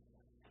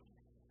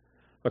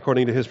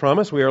According to his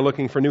promise, we are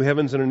looking for new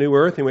heavens and a new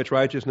earth in which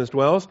righteousness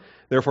dwells.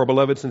 Therefore,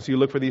 beloved, since you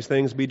look for these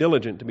things, be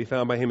diligent to be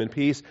found by him in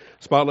peace,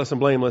 spotless and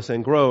blameless,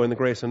 and grow in the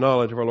grace and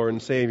knowledge of our Lord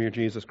and Savior,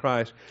 Jesus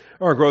Christ.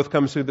 Our growth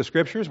comes through the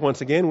Scriptures.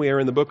 Once again, we are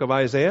in the book of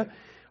Isaiah.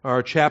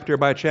 Our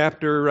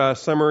chapter-by-chapter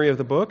summary of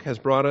the book has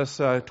brought us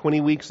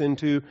 20 weeks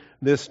into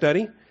this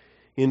study,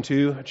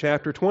 into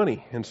chapter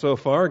 20. And so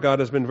far, God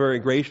has been very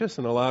gracious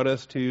and allowed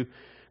us to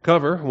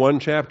cover one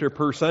chapter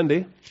per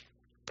Sunday.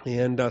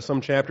 And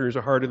some chapters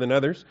are harder than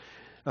others.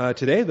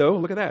 Today, though,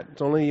 look at that.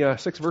 It's only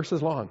 6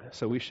 verses long,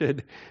 so we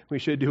should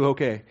do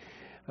okay.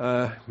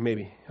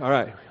 Maybe. All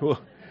right.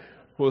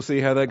 We'll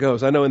see how that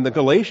goes. I know in the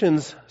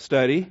Galatians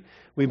study,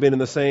 we've been in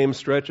the same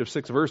stretch of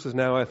 6 verses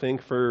now, I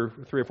think, for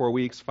 3 or 4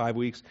 weeks, 5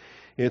 weeks.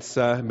 It's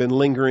been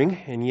lingering,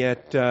 and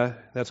yet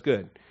that's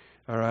good.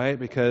 All right,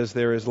 because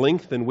there is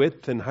length and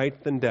width and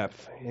height and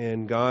depth,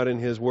 and God in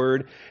His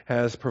Word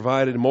has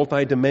provided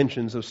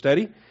multi-dimensions of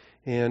study.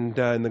 And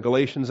in the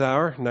Galatians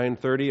hour,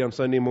 9:30 on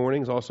Sunday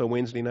mornings, also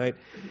Wednesday night,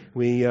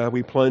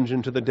 we plunge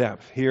into the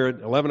depth. Here at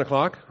 11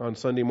 o'clock on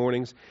Sunday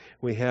mornings,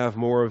 we have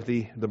more of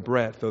the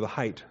breadth or the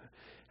height.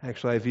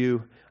 Actually, I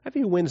view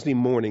Wednesday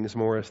mornings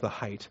more as the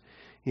height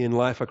in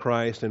Life of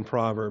Christ and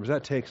Proverbs.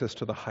 That takes us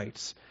to the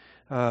heights.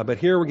 But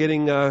here we're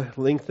getting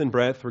length and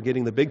breadth. We're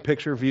getting the big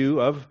picture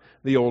view of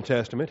the Old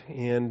Testament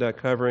and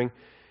covering.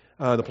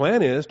 The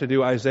plan is to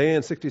do Isaiah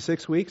in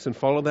 66 weeks and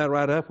follow that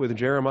right up with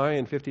Jeremiah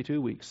in 52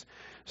 weeks.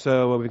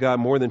 So we've got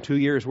more than 2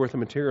 years' worth of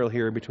material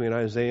here between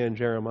Isaiah and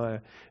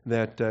Jeremiah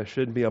that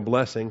should be a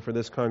blessing for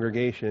this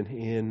congregation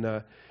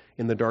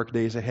in the dark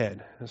days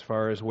ahead as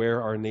far as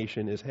where our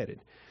nation is headed.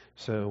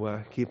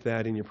 So keep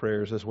that in your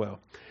prayers as well.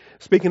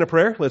 Speaking of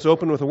prayer, let's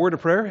open with a word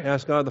of prayer.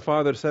 Ask God the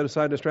Father to set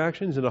aside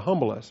distractions and to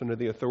humble us under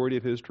the authority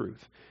of His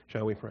truth.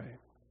 Shall we pray?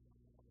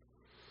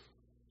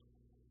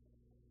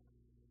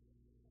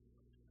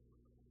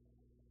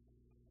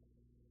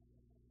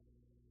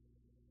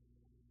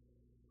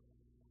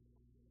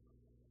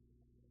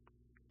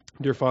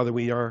 Dear Father,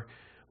 we are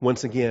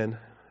once again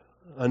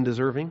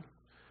undeserving,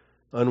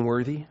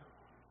 unworthy.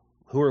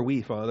 Who are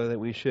we, Father, that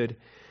we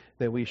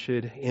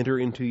should enter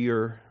into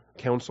your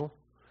counsel?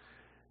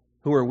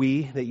 Who are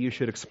we that you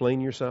should explain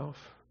yourself?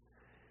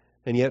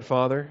 And yet,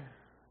 Father,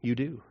 you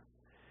do,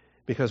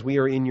 because we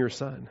are in your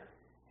Son.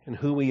 And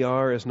who we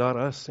are is not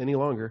us any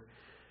longer.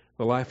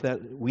 The life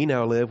that we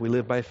now live, we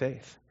live by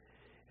faith.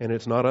 And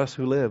it's not us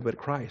who live, but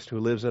Christ who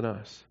lives in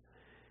us.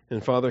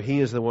 And Father,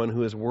 He is the one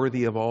who is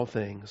worthy of all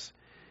things.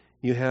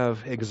 You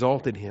have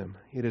exalted Him.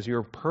 It is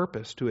your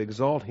purpose to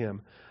exalt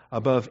Him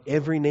above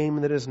every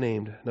name that is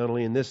named, not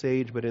only in this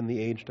age, but in the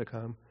age to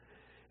come.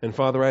 And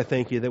Father, I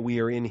thank you that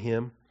we are in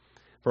Him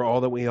for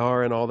all that we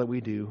are and all that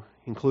we do,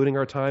 including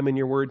our time in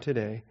your word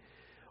today.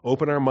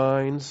 Open our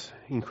minds,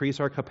 increase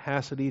our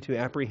capacity to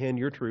apprehend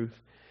your truth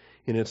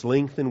in its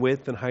length and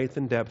width and height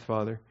and depth,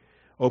 Father.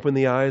 Open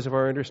the eyes of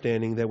our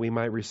understanding that we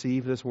might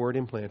receive this word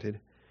implanted.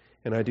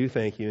 And I do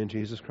thank you in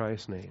Jesus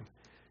Christ's name.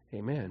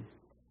 Amen.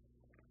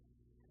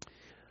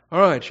 All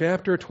right,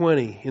 chapter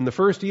 20. In the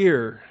first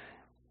year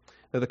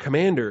that the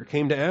commander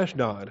came to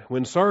Ashdod,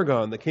 when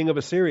Sargon, the king of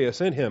Assyria,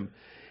 sent him,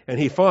 and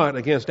he fought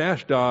against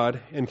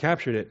Ashdod and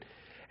captured it.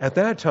 At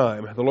that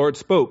time, the Lord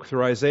spoke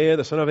through Isaiah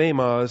the son of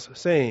Amoz,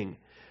 saying,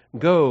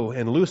 Go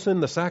and loosen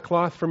the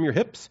sackcloth from your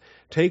hips,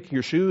 take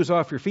your shoes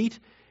off your feet.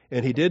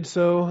 And he did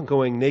so,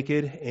 going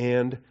naked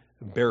and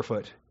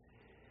barefoot.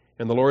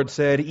 And the Lord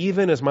said,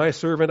 Even as my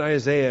servant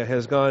Isaiah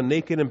has gone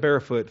naked and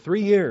barefoot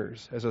 3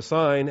 years as a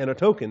sign and a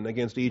token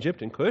against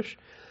Egypt and Cush,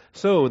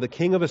 so the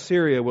king of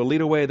Assyria will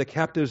lead away the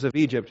captives of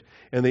Egypt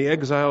and the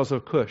exiles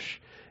of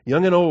Cush,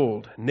 young and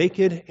old,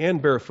 naked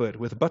and barefoot,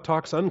 with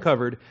buttocks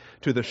uncovered,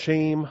 to the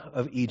shame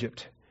of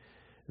Egypt.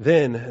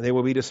 Then they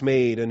will be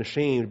dismayed and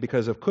ashamed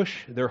because of Cush,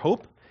 their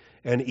hope,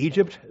 and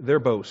Egypt, their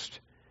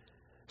boast.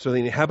 So the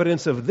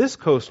inhabitants of this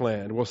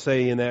coastland will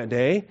say in that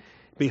day,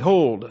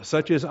 Behold,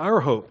 such is our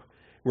hope,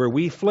 where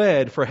we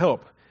fled for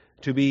help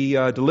to be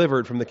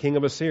delivered from the king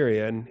of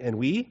Assyria. And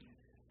we,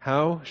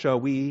 how shall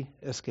we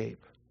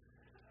escape?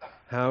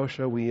 How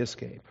shall we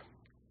escape?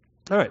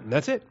 All right, and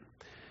that's it.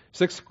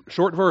 6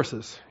 short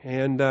verses,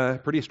 and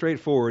pretty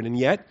straightforward. And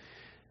yet,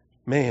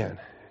 man,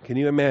 can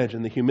you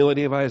imagine the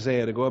humility of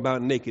Isaiah to go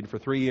about naked for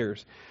 3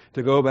 years,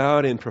 to go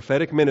about in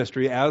prophetic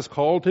ministry as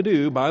called to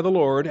do by the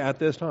Lord at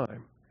this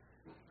time?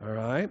 All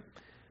right?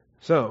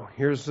 So,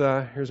 here's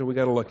what we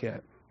got to look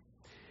at.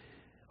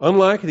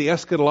 Unlike the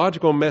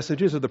eschatological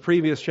messages of the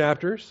previous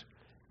chapters,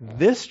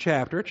 this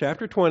chapter,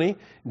 chapter 20,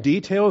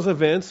 details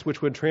events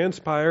which would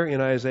transpire in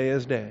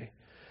Isaiah's day.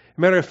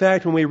 Matter of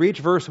fact, when we reach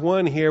verse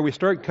 1 here, we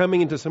start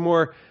coming into some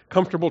more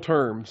comfortable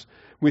terms.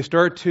 We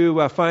start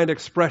to find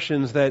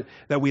expressions that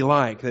we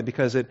like, that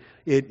because it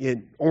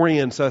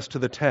orients us to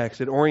the text.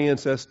 It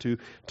orients us to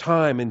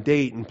time and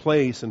date and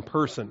place and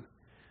person.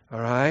 All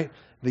right?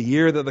 The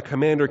year that the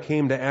commander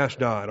came to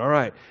Ashdod. All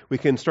right, we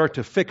can start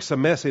to fix a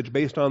message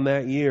based on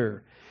that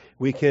year.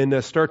 We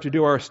can start to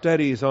do our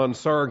studies on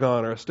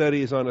Sargon, our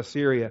studies on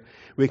Assyria.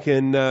 We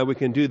can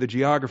do the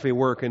geography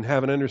work and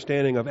have an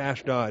understanding of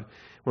Ashdod.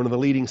 one of the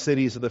leading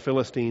cities of the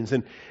Philistines.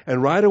 And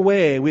right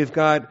away, we've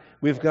got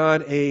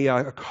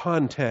a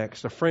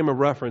context, a frame of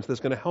reference that's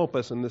going to help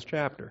us in this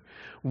chapter.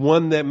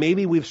 One that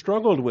maybe we've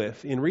struggled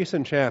with in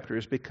recent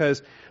chapters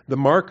because the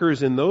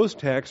markers in those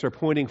texts are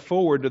pointing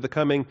forward to the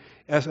coming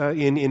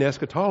in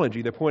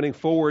eschatology. They're pointing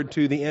forward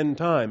to the end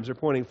times. They're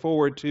pointing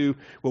forward to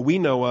what we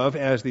know of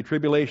as the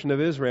tribulation of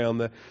Israel and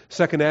the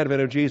second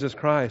advent of Jesus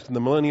Christ and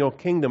the millennial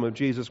kingdom of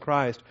Jesus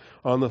Christ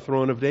on the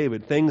throne of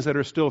David. Things that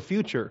are still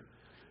future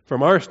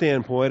from our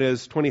standpoint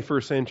as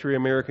 21st century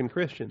American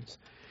Christians.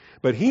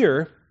 But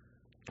here,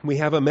 we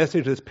have a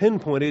message that's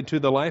pinpointed to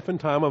the life and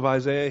time of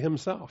Isaiah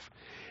himself.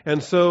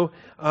 And so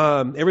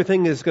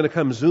everything is going to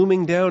come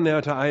zooming down now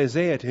to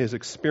Isaiah, to his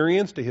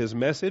experience, to his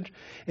message,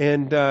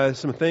 and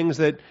some things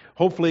that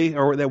hopefully,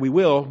 or that we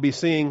will be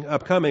seeing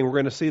upcoming. We're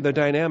going to see the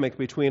dynamic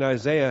between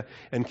Isaiah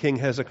and King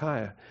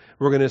Hezekiah.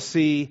 We're going to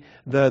see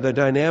the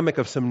dynamic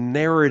of some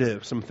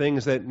narrative, some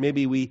things that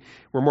maybe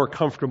we're more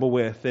comfortable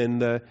with than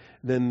the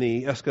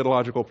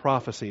eschatological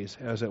prophecies,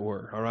 as it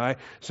were. All right.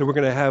 So we're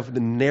going to have the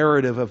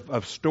narrative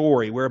of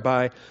story,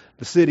 whereby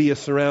the city is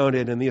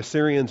surrounded and the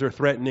Assyrians are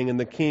threatening, and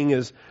the king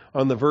is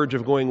on the verge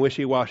of going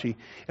wishy-washy,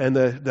 and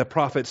the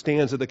prophet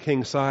stands at the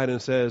king's side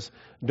and says,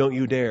 "Don't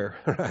you dare!"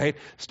 Right?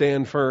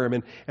 Stand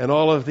firm, and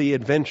all of the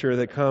adventure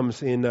that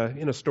comes in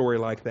a story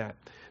like that.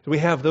 So we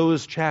have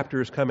those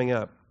chapters coming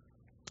up.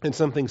 And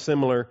something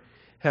similar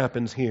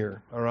happens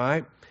here, all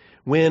right?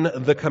 When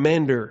the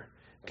commander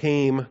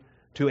came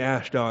to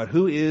Ashdod.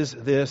 Who is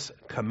this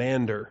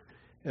commander,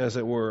 as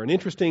it were? An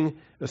interesting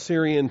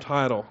Assyrian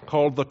title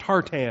called the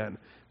Tartan.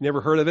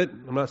 Never heard of it?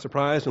 I'm not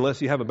surprised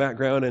unless you have a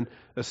background in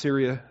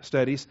Assyria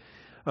studies.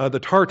 The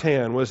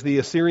Tartan was the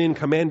Assyrian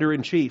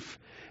commander-in-chief.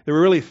 There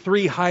were really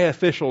three high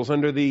officials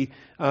under the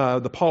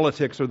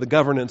politics or the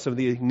governance of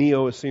the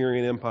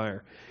Neo-Assyrian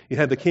Empire. You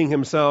had the king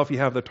himself, you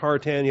have the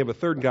Tartan, you have a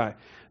third guy,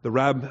 the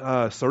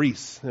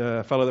Rabsaris,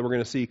 a fellow that we're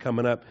going to see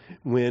coming up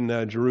when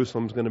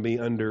Jerusalem's going to be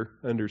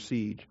under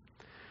siege.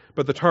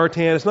 But the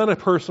Tartan, it's not a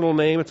personal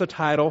name, it's a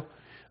title.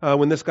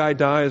 When this guy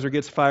dies or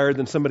gets fired,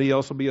 then somebody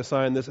else will be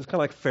assigned this. It's kind of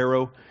like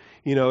Pharaoh.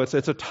 You know, it's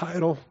a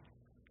title,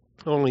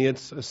 only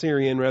it's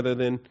Assyrian rather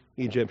than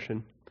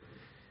Egyptian.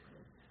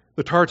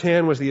 The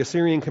Tartan was the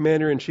Assyrian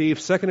commander-in-chief,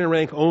 second in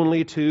rank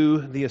only to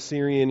the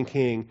Assyrian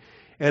king.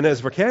 And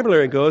as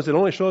vocabulary goes, it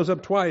only shows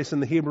up twice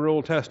in the Hebrew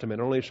Old Testament.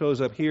 It only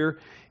shows up here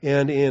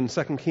and in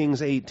 2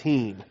 Kings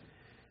 18,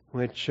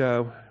 which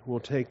we'll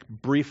take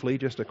briefly,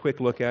 just a quick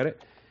look at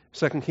it.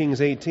 2 Kings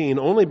 18,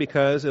 only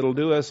because it'll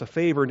do us a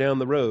favor down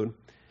the road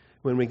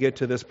when we get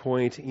to this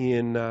point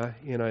in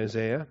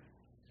Isaiah.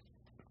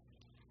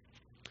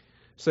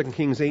 2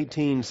 Kings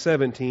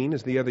 18:17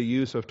 is the other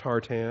use of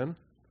Tartan.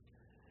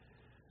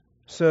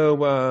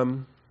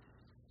 So,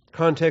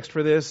 context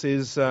for this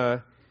is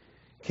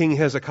King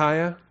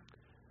Hezekiah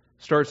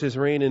starts his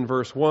reign in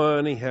verse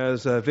 1. He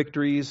has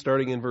victories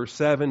starting in verse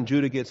 7.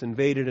 Judah gets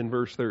invaded in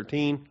verse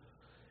 13.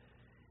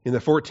 In the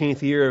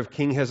 14th year of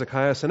King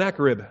Hezekiah,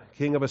 Sennacherib,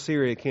 king of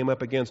Assyria, came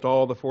up against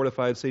all the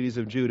fortified cities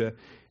of Judah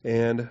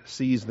and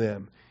seized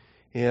them.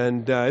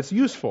 And it's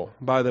useful,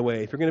 by the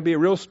way. If you're going to be a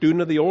real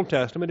student of the Old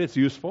Testament, it's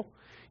useful.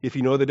 If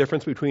you know the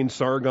difference between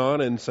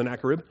Sargon and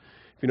Sennacherib,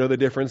 if you know the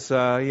difference,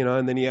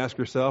 and then you ask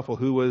yourself, well,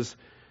 who was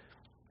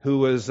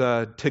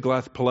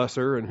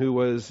Tiglath-Pileser and who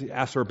was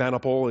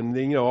Assurbanipal, and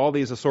then, all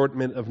these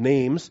assortment of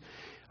names.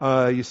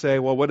 You say,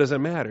 well, what does it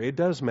matter? It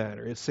does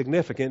matter. It's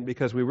significant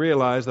because we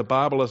realize the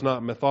Bible is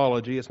not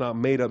mythology. It's not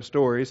made-up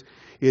stories.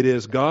 It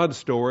is God's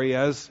story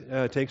as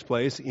takes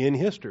place in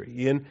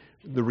history, in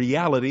the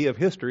reality of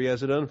history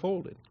as it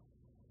unfolded.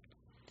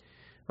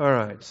 All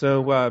right,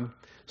 so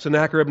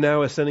Sennacherib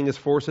now is sending his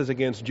forces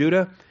against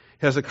Judah.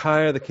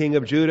 Hezekiah, the king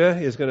of Judah,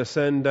 is going to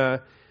send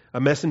a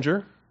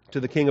messenger to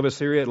the king of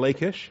Assyria at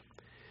Lachish.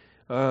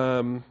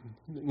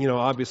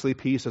 Obviously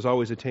peace is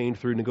always attained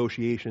through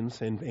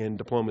negotiations and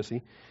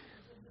diplomacy.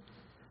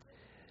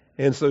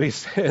 And so he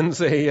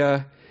sends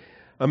a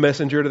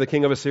messenger to the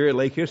king of Assyria at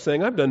Lachish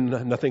saying, I've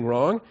done nothing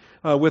wrong.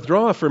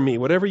 Withdraw from me.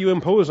 Whatever you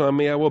impose on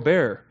me, I will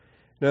bear.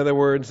 In other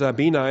words,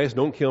 be nice,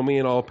 don't kill me,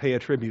 and I'll pay a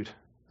tribute.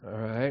 All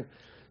right?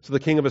 So the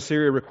king of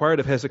Assyria required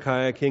of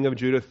Hezekiah, king of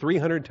Judah,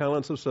 300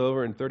 talents of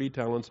silver and 30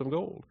 talents of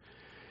gold.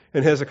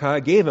 And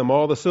Hezekiah gave him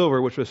all the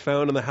silver which was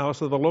found in the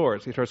house of the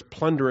Lord. So he starts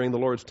plundering the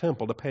Lord's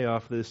temple to pay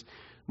off this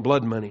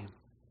blood money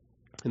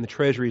in the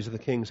treasuries of the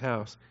king's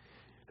house.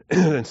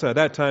 And so at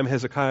that time,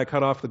 Hezekiah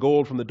cut off the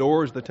gold from the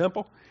doors of the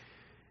temple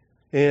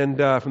and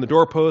from the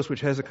doorposts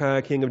which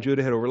Hezekiah, king of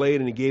Judah, had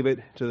overlaid, and he gave it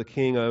to the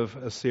king of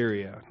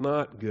Assyria.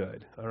 Not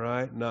good, all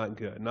right? Not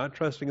good. Not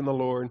trusting in the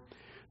Lord,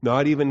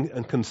 not even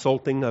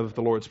consulting of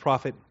the Lord's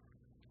prophet,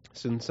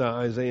 since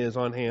Isaiah is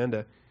on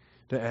hand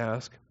to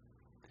ask.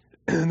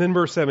 And then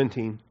verse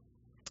 17,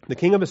 the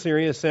king of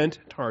Assyria sent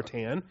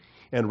Tartan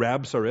and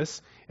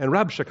Rabsaris and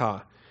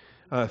Rabshakeh,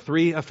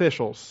 three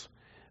officials,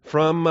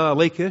 from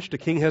Lachish to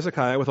King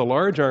Hezekiah with a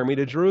large army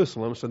to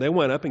Jerusalem. So they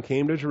went up and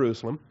came to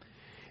Jerusalem.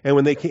 And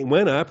when they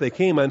went up, they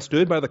came and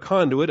stood by the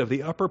conduit of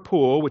the upper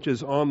pool, which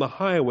is on the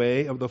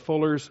highway of the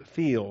fuller's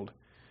field.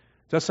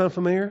 Does that sound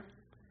familiar?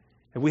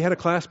 Have we had a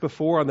class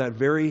before on that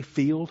very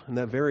field and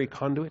that very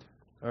conduit?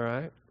 All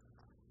right.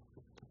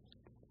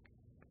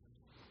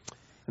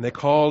 And they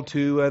called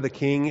to the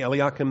king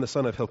Eliakim the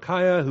son of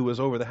Hilkiah, who was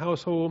over the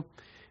household,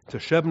 to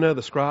Shebna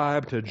the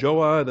scribe, to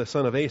Joah the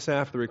son of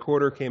Asaph, the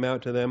recorder, came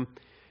out to them,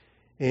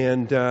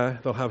 and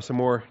they'll have some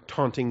more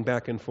taunting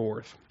back and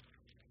forth.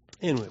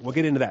 Anyway, we'll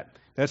get into that.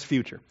 That's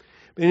future.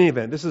 But in any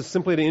event, this is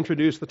simply to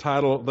introduce the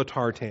title, the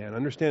Tartan.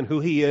 Understand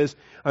who he is.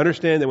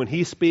 Understand that when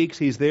he speaks,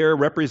 he's there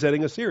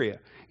representing Assyria.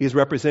 He's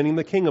representing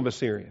the king of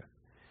Assyria.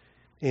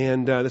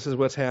 And this is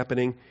what's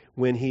happening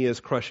when he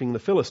is crushing the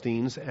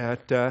Philistines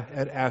at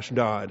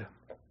Ashdod.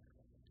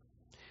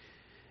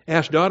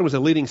 Ashdod was a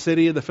leading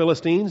city of the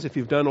Philistines. If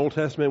you've done Old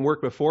Testament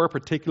work before,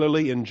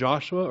 particularly in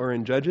Joshua or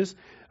in Judges,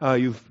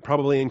 you've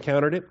probably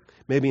encountered it.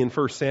 Maybe in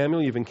 1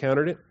 Samuel you've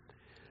encountered it.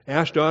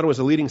 Ashdod was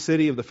a leading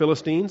city of the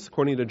Philistines.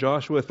 According to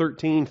Joshua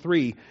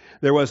 13:3,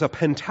 there was a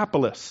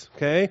pentapolis.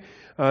 Okay,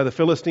 the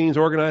Philistines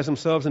organized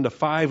themselves into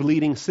 5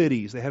 leading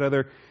cities. They had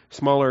other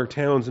smaller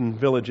towns and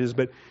villages,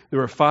 but there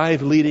were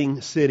 5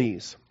 leading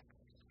cities.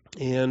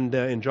 And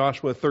in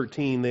Joshua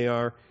 13, they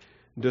are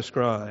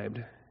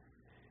described.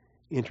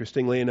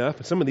 Interestingly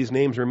enough, some of these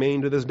names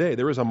remain to this day.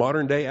 There is a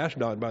modern-day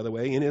Ashdod, by the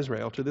way, in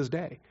Israel to this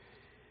day.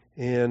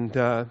 And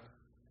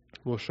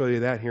we'll show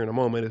you that here in a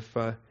moment,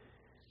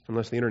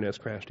 unless the internet's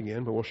crashed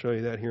again, but we'll show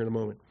you that here in a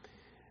moment.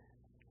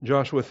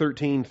 Joshua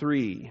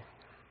 13:3.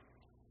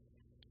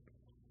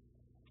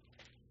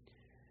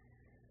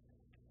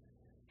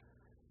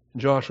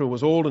 Joshua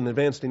was old and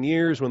advanced in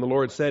years when the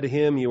Lord said to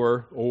him, "You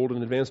are old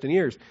and advanced in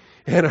years."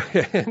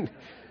 And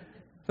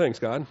thanks,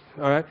 God.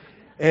 All right.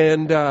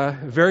 And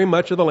very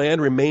much of the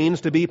land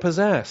remains to be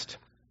possessed.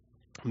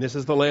 And this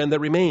is the land that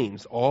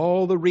remains.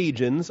 All the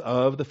regions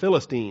of the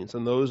Philistines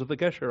and those of the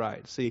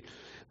Geshurites. See,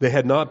 they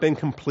had not been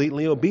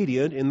completely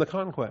obedient in the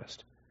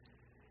conquest.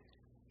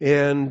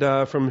 And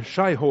from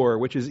Shihor,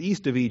 which is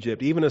east of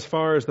Egypt, even as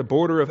far as the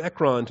border of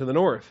Ekron to the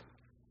north,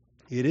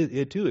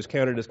 it too is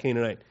counted as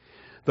Canaanite.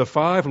 The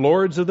 5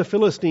 lords of the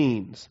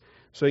Philistines.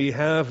 So you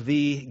have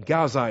the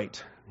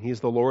Gazite. He's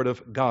the lord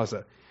of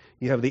Gaza.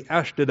 You have the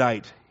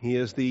Ashdodite. He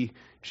is the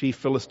chief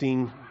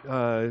Philistine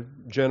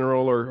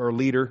general or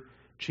leader,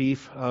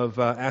 chief of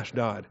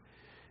Ashdod.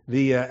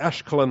 The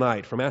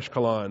Ashkelonite from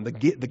Ashkelon.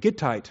 The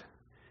Gittite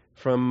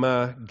from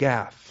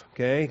Gath.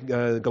 Okay,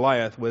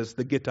 Goliath was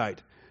the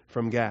Gittite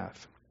from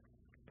Gath.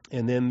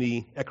 And then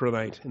the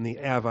Ekronite and the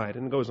Avite.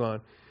 And it goes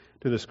on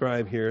to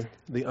describe here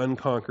the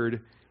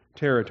unconquered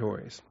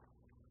territories.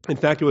 In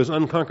fact, it was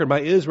unconquered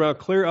by Israel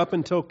clear up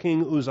until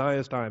King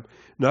Uzziah's time.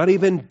 Not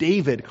even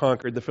David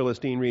conquered the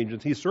Philistine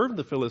regions. He served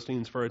the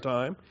Philistines for a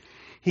time.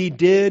 He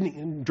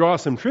did draw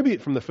some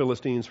tribute from the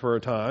Philistines for a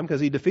time because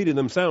he defeated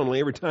them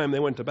soundly every time they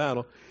went to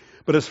battle.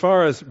 But as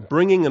far as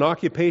bringing an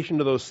occupation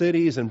to those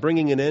cities and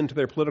bringing an end to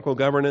their political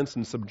governance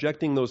and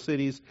subjecting those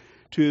cities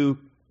to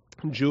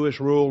Jewish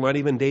rule, not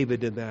even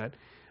David did that.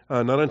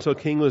 Not until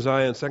King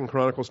Uzziah in 2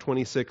 Chronicles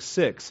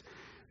 26:6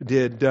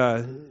 did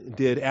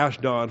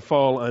Ashdod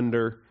fall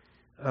under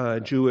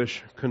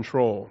Jewish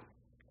control.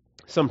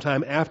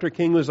 Sometime after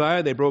King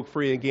Uzziah, they broke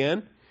free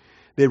again.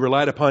 They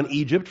relied upon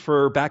Egypt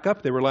for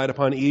backup. They relied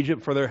upon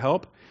Egypt for their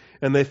help.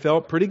 And they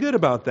felt pretty good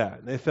about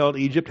that. They felt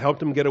Egypt helped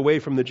them get away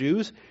from the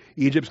Jews.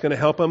 Egypt's going to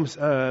help them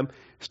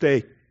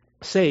stay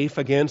safe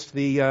against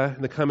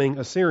the coming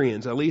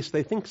Assyrians. At least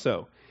they think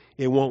so.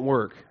 It won't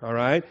work, all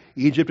right?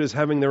 Egypt is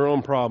having their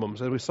own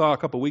problems. As we saw a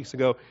couple weeks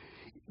ago,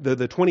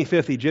 the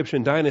 25th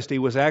Egyptian dynasty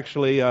was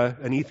actually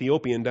an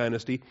Ethiopian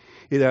dynasty.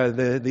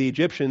 The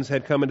Egyptians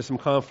had come into some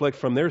conflict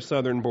from their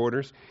southern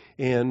borders,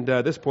 and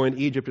at this point,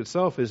 Egypt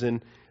itself is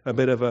in a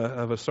bit of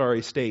a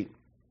sorry state.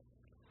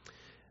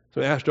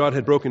 So Ashdod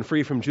had broken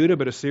free from Judah,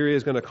 but Assyria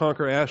is going to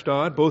conquer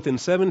Ashdod, both in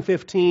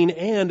 715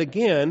 and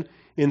again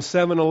in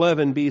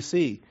 711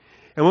 BC.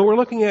 And what we're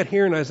looking at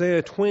here in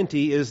Isaiah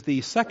 20 is the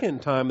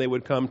second time they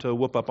would come to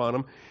whoop up on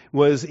them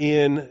was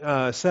in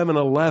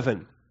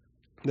 711.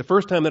 The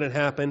first time that it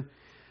happened,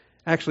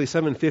 actually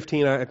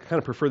 715, I kind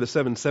of prefer the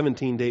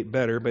 717 date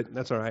better, but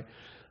that's all right.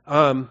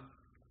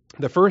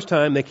 The first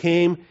time they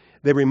came,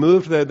 they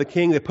removed the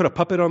king, they put a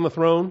puppet on the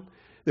throne.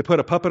 They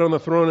put a puppet on the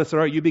throne and said,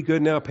 all right, you be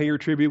good now, pay your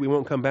tribute, we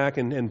won't come back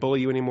and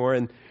bully you anymore.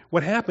 And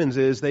what happens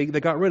is they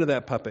got rid of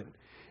that puppet,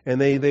 and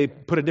they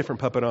put a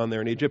different puppet on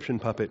there, an Egyptian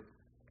puppet.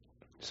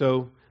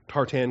 So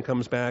Tartan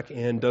comes back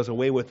and does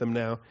away with them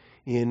now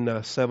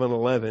in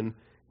 711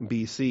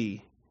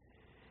 BC.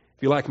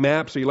 If you like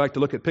maps or you like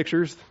to look at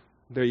pictures,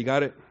 there you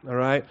got it, all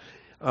right?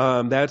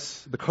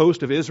 That's the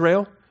coast of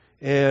Israel,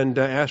 and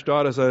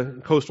Ashdod is a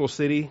coastal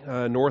city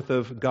north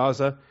of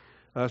Gaza.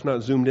 It's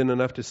not zoomed in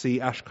enough to see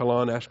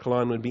Ashkelon.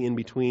 Ashkelon would be in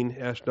between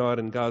Ashdod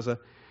and Gaza.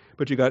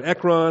 But you got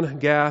Ekron,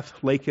 Gath,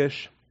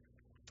 Lachish,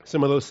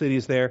 some of those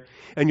cities there.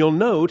 And you'll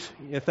note,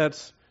 if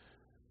that's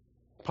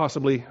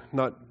possibly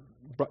not,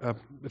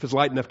 if it's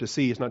light enough to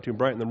see, it's not too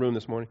bright in the room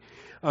this morning,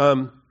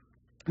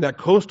 that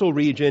coastal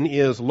region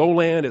is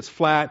lowland, it's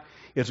flat,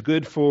 it's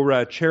good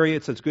for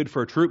chariots, it's good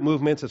for troop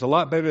movements, it's a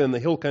lot better than the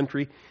hill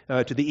country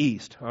to the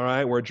east, all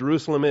right, where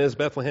Jerusalem is,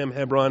 Bethlehem,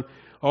 Hebron,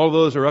 All of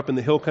those are up in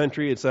the hill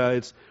country.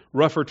 It's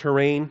rougher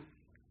terrain.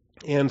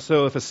 And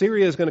so if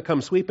Assyria is going to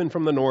come sweeping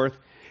from the north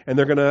and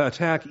they're going to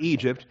attack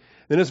Egypt,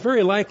 then it's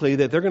very likely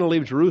that they're going to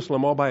leave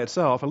Jerusalem all by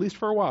itself, at least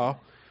for a while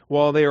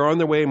they are on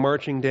their way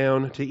marching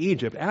down to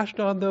Egypt.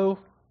 Ashdod, though,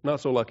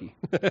 not so lucky.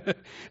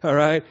 All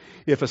right?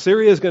 If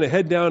Assyria is going to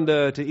head down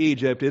to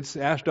Egypt,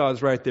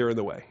 Ashdod's right there in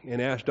the way,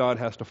 and Ashdod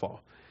has to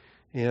fall.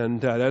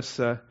 And that's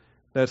the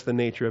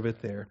nature of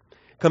it there.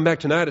 Come back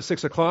tonight at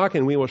 6 o'clock,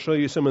 and we will show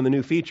you some of the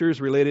new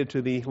features related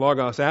to the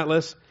Logos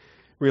Atlas,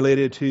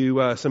 related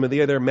to some of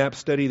the other map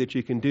study that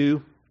you can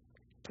do.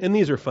 And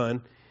these are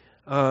fun.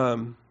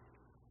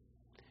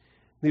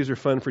 These are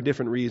fun for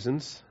different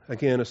reasons.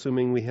 Again,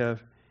 assuming we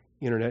have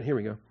internet. Here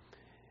we go.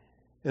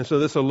 And so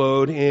this will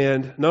load,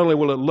 and not only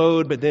will it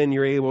load, but then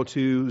you're able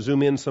to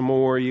zoom in some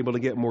more, you're able to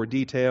get more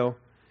detail.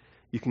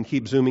 You can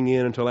keep zooming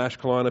in until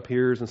Ashkelon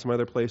appears and some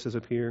other places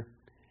appear.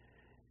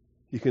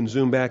 You can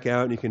zoom back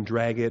out and you can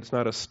drag it. It's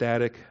not a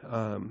static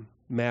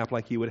map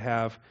like you would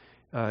have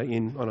on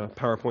a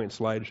PowerPoint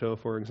slideshow,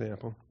 for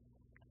example.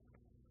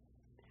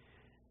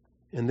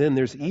 And then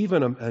there's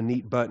even a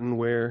neat button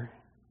where,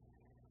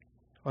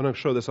 I'm going to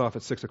show this off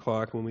at 6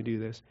 o'clock when we do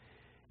this.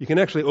 You can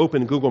actually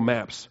open Google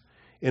Maps,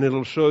 and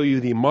it'll show you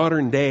the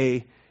modern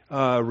day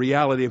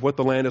reality of what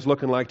the land is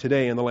looking like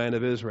today in the land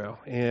of Israel.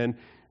 And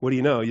what do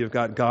you know? You've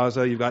got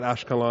Gaza, you've got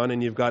Ashkelon,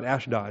 and you've got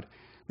Ashdod.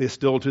 They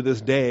still to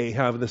this day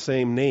have the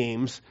same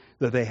names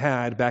that they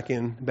had back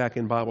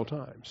in Bible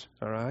times.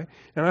 All right?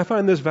 And I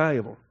find this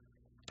valuable.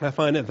 I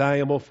find it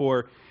valuable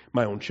for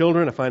my own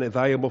children. I find it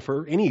valuable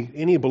for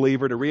any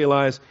believer to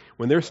realize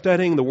when they're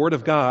studying the Word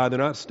of God, they're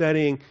not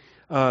studying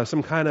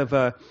some kind of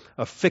a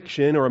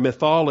fiction or a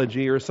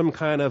mythology or some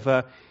kind of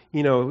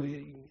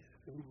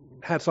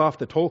hats off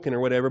to Tolkien or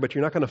whatever, but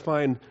you're not going to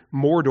find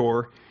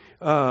Mordor,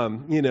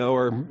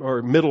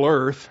 or Middle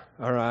Earth,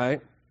 all right?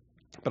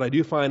 But I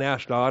do find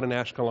Ashdod and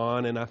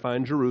Ashkelon, and I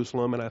find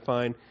Jerusalem, and I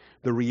find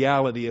the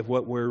reality of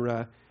what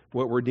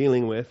we're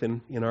dealing with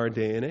in our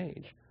day and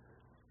age.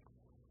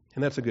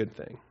 And that's a good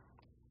thing.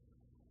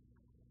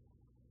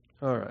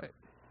 All right.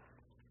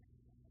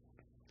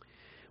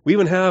 We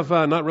even have,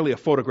 not really a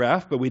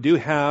photograph, but we do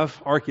have,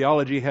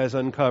 archaeology has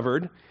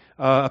uncovered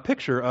a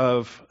picture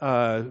of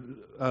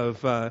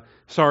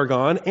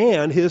Sargon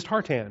and his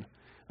tartan.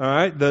 All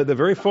right, the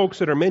very folks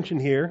that are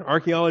mentioned here,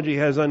 archaeology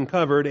has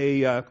uncovered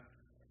a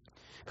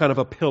kind of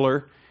a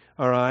pillar,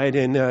 all right,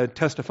 and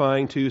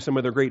testifying to some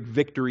of their great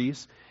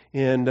victories,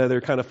 and they're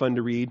kind of fun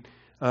to read.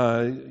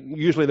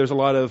 Usually there's a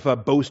lot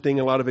of boasting,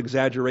 a lot of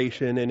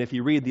exaggeration, and if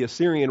you read the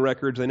Assyrian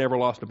records, they never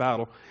lost a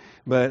battle.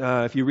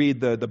 But if you read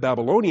the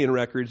Babylonian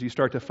records, you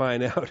start to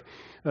find out,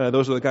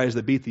 those are the guys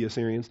that beat the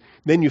Assyrians.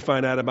 Then you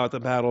find out about the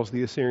battles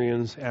the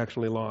Assyrians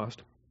actually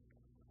lost.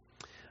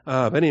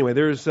 But anyway,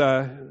 there's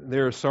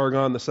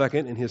Sargon II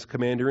and his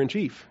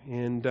commander-in-chief,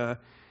 and a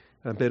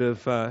bit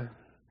of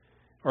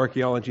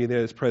archaeology that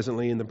is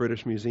presently in the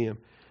British Museum.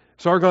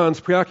 Sargon's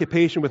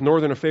preoccupation with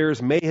northern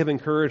affairs may have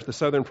encouraged the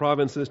southern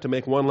provinces to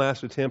make one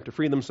last attempt to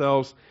free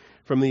themselves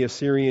from the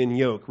Assyrian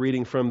yoke,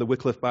 reading from the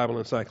Wycliffe Bible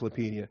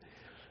Encyclopedia.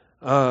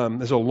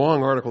 There's a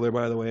long article there,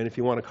 by the way, and if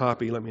you want a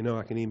copy, let me know.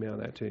 I can email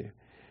that to you.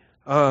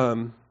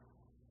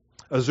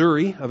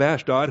 Azuri of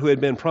Ashdod, who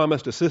had been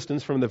promised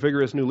assistance from the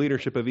vigorous new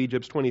leadership of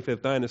Egypt's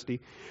 25th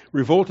dynasty,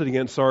 revolted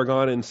against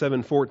Sargon in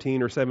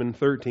 714 or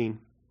 713.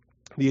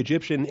 The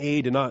Egyptian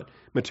aid did not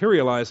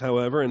materialize,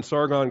 however, and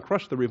Sargon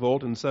crushed the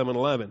revolt in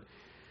 711.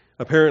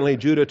 Apparently,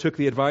 Judah took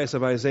the advice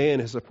of Isaiah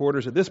and his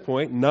supporters at this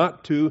point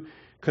not to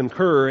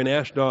concur in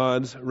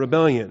Ashdod's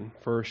rebellion,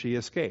 for she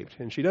escaped.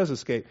 And she does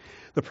escape.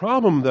 The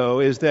problem, though,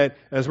 is that,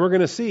 as we're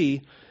going to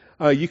see,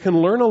 you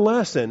can learn a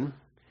lesson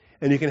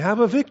and you can have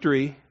a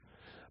victory,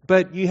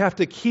 but you have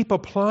to keep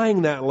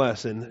applying that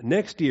lesson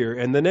next year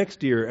and the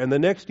next year and the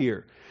next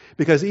year.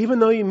 Because even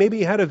though you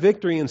maybe had a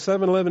victory in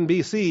 711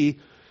 BC,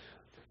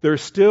 there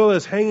still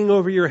is hanging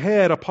over your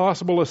head a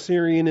possible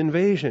Assyrian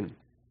invasion.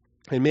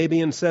 And maybe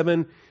in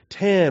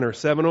 710 or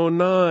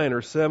 709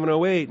 or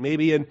 708,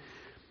 maybe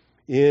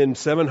in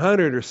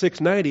 700 or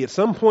 690, at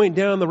some point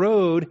down the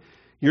road,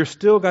 you're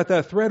still got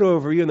that threat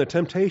over you, and the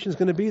temptation is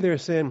going to be there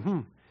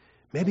saying,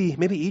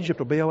 maybe Egypt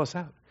will bail us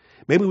out.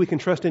 Maybe we can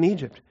trust in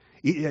Egypt.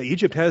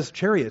 Egypt has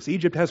chariots.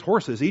 Egypt has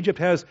horses. Egypt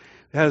has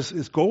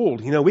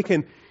gold.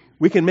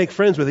 We can make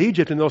friends with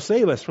Egypt, and they'll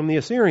save us from the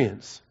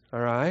Assyrians. All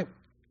right?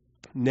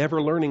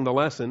 Never learning the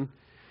lesson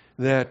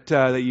that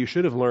you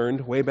should have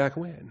learned way back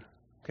when.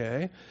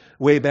 Okay?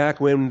 Way back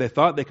when they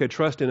thought they could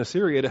trust in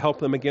Assyria to help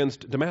them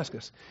against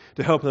Damascus,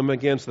 to help them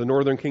against the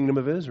northern kingdom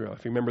of Israel,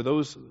 if you remember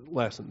those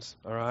lessons,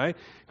 all right?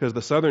 Because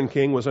the southern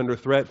king was under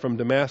threat from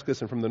Damascus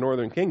and from the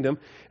northern kingdom,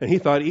 and he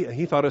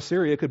thought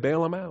Assyria could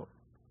bail him out.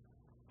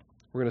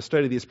 We're going to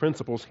study these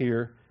principles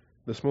here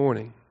this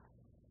morning.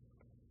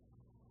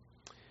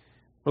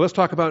 Well, let's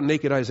talk about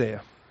naked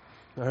Isaiah,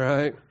 all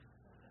right?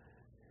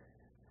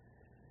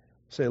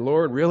 Say,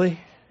 Lord, really?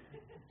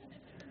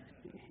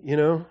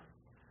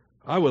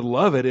 I would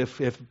love it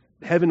if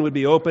heaven would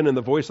be open and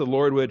the voice of the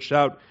Lord would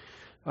shout,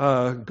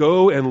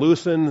 go and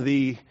loosen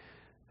the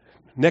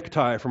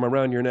necktie from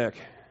around your neck.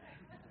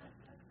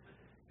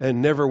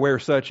 And never wear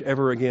such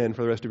ever again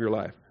for the rest of your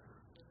life.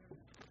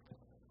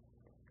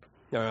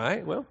 All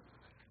right, well,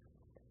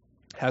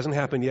 hasn't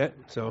happened yet,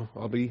 so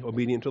I'll be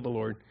obedient to the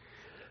Lord.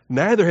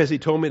 Neither has he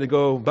told me to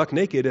go buck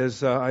naked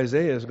as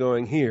Isaiah is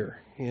going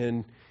here.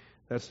 And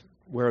that's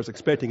where I was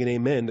expecting an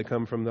amen to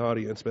come from the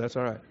audience, but that's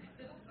all right.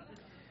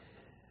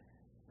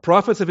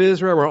 Prophets of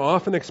Israel were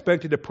often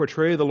expected to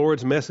portray the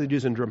Lord's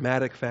messages in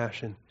dramatic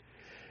fashion.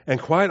 And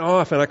quite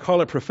often, I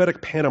call it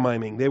prophetic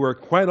pantomiming.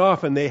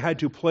 They had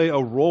to play a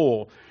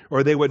role,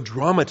 or they would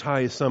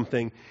dramatize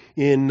something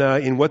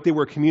in what they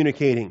were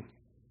communicating.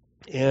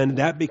 And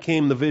that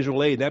became the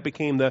visual aid. That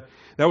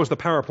was the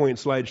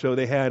PowerPoint slideshow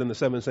they had in the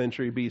 7th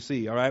century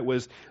BC. All right,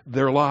 was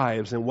their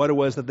lives and what it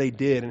was that they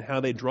did and how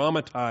they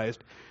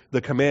dramatized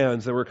the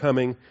commands that were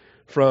coming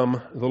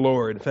from the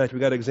Lord. In fact, we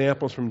got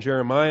examples from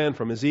Jeremiah and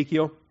from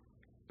Ezekiel,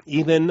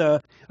 even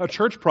a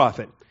church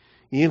prophet.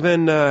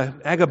 Even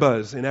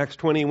Agabus in Acts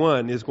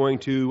 21 is going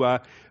to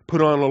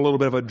put on a little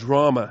bit of a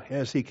drama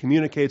as he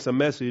communicates a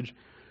message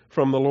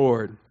from the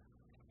Lord.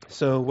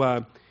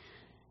 So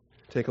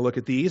take a look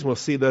at these. We'll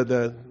see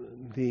the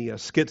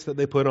skits that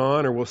they put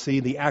on, or we'll see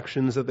the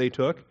actions that they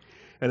took,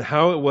 and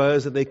how it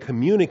was that they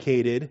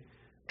communicated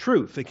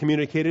truth. They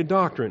communicated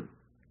doctrine.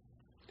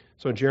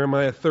 So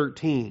Jeremiah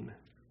 13.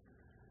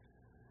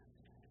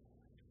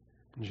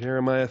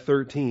 Jeremiah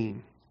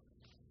 13.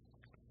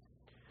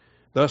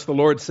 Thus the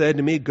Lord said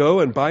to me,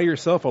 go and buy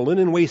yourself a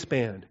linen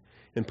waistband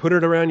and put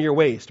it around your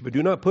waist, but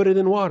do not put it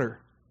in water.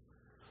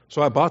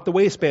 So I bought the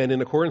waistband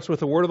in accordance with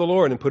the word of the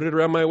Lord and put it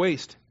around my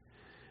waist.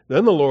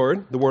 Then the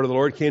word of the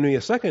Lord came to me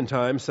a second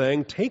time,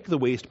 saying, take the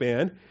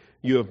waistband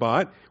you have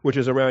bought, which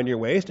is around your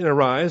waist, and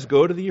arise,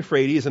 go to the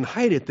Euphrates, and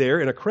hide it there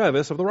in a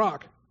crevice of the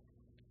rock.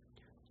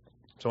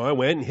 So I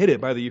went and hid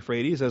it by the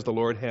Euphrates, as the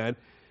Lord had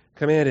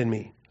commanded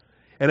me.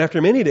 And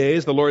after many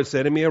days the Lord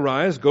said to me,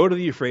 arise, go to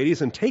the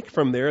Euphrates, and take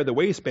from there the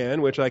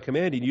waistband which I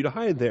commanded you to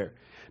hide there.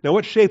 Now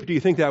what shape do you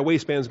think that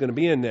waistband is going to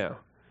be in now,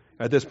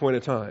 at this point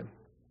in time?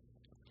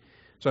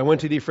 So I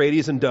went to the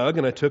Euphrates and dug,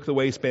 and I took the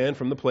waistband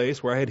from the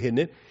place where I had hidden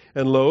it,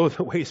 and lo,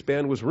 the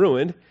waistband was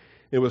ruined.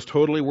 It was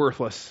totally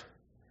worthless.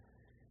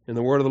 And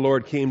the word of the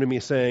Lord came to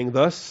me, saying,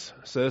 thus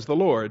says the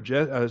Lord,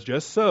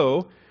 just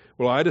so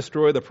will I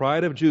destroy the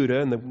pride of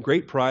Judah and the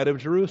great pride of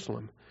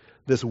Jerusalem.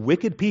 This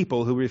wicked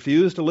people who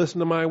refuse to listen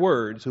to my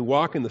words, who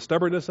walk in the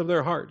stubbornness of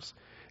their hearts,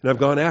 and have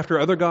gone after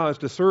other gods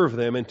to serve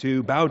them and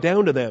to bow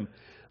down to them.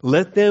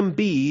 Let them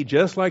be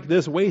just like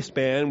this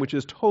waistband, which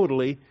is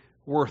totally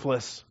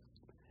worthless.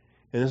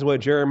 And this is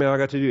what Jeremiah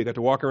got to do. He got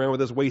to walk around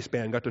with this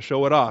waistband, got to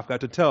show it off,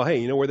 got to tell,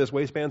 hey, you know where this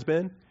waistband's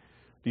been?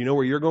 Do you know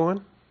where you're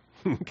going?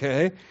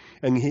 Okay?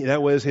 And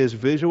that was his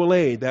visual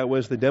aid. That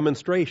was the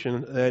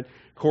demonstration that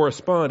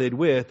corresponded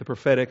with the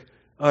prophetic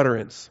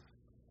utterance.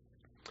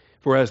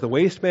 For as the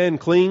waistband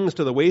clings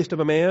to the waist of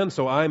a man,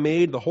 so I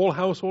made the whole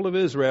household of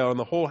Israel and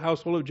the whole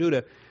household of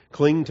Judah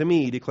cling to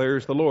me,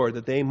 declares the Lord,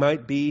 that they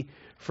might be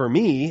for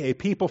me a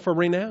people for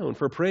renown,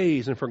 for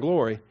praise, and for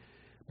glory.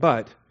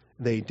 But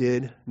they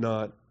did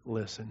not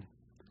listen.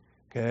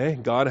 Okay,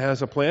 God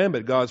has a plan,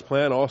 but God's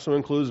plan also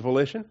includes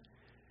volition.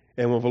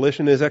 And when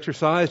volition is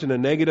exercised in a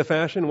negative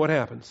fashion, what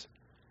happens?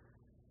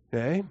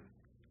 Okay,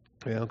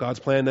 well, God's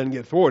plan doesn't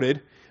get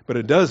thwarted, but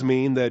it does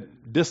mean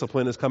that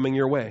discipline is coming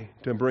your way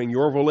to bring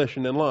your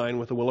volition in line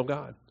with the will of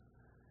God.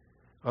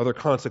 Other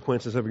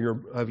consequences of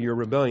your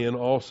rebellion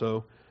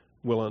also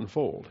will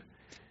unfold.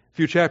 A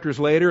few chapters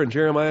later in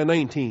Jeremiah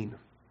 19.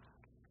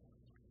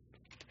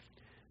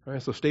 All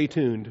right, so stay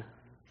tuned.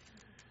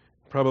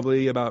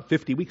 Probably about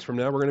 50 weeks from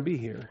now, we're going to be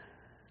here.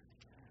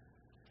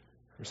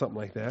 Or something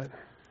like that.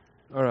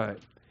 All right.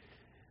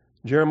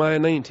 Jeremiah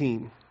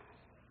 19.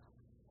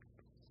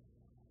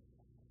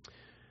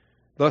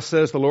 Thus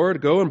says the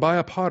Lord, go and buy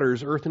a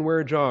potter's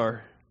earthenware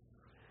jar,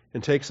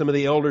 and take some of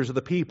the elders of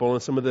the people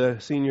and some of the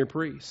senior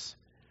priests,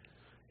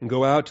 and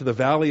go out to the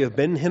valley of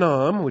Ben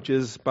Hinnom, which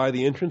is by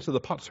the entrance of the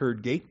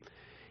potsherd gate,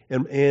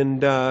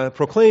 and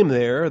proclaim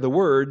there the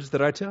words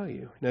that I tell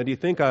you. Now, do you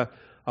think a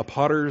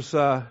potter's,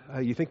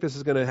 you think this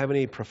is going to have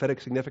any prophetic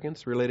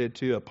significance related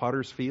to a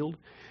potter's field,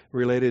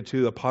 related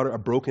to a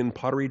broken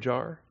pottery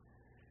jar?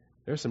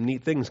 There's some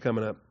neat things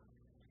coming up.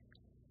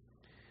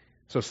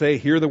 So say,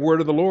 hear the word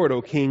of the Lord,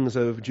 O kings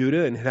of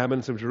Judah and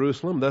inhabitants of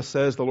Jerusalem. Thus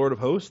says the Lord of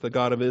hosts, the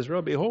God of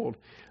Israel, behold,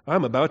 I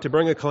am about to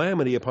bring a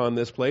calamity upon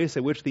this place,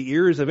 at which the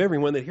ears of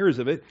everyone that hears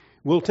of it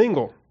will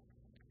tingle,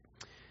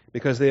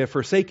 because they have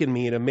forsaken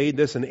me and have made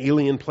this an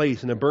alien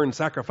place and have burned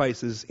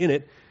sacrifices in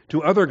it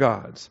to other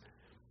gods.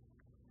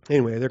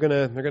 Anyway, they're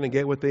gonna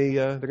get what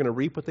they're gonna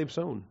reap what they've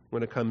sown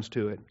when it comes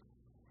to it.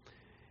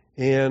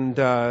 And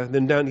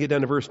then get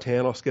down to verse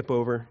 10. I'll skip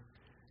over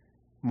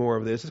more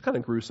of this. It's kind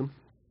of gruesome.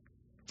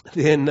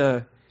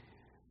 Then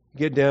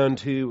get down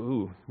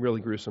to,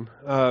 really gruesome.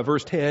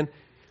 Verse 10,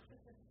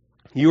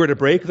 you are to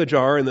break the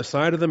jar in the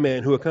sight of the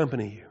men who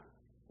accompany you.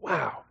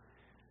 Wow.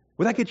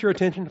 Would that get your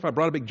attention if I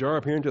brought a big jar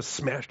up here and just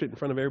smashed it in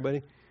front of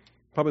everybody?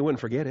 Probably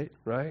wouldn't forget it,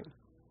 right?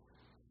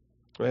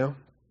 Well,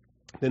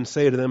 then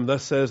say to them,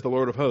 thus says the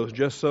Lord of hosts,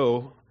 just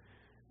so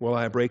will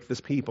I break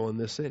this people in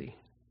this city?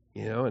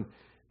 And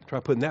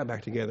try putting that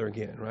back together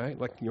again, right?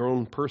 Like your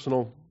own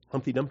personal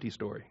Humpty Dumpty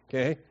story,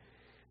 okay?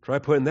 Try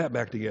putting that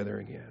back together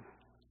again.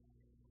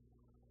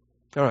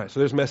 All right, so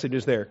there's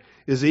messages there.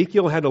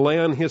 Ezekiel had to lay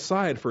on his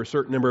side for a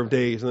certain number of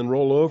days and then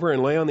roll over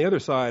and lay on the other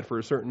side for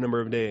a certain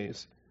number of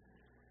days.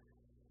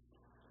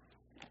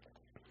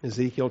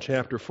 Ezekiel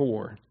chapter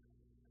 4.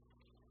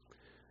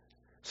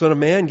 Son of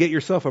man, get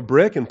yourself a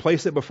brick and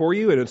place it before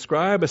you and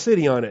inscribe a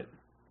city on it,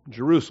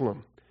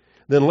 Jerusalem.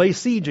 Then lay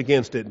siege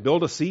against it,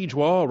 build a siege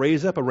wall,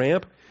 raise up a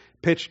ramp,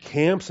 pitch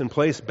camps and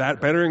place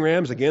battering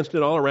rams against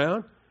it all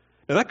around.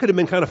 Now that could have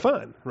been kind of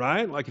fun,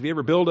 right? Like if you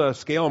ever build a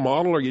scale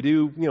model or you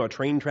do, a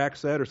train track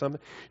set or something,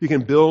 you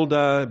can build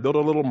a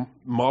little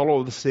model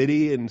of the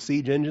city and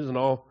siege engines and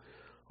all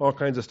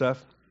kinds of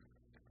stuff.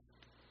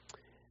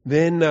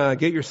 Then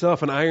get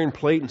yourself an iron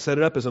plate and set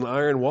it up as an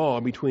iron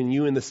wall between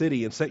you and the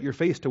city and set your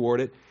face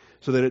toward it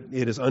so that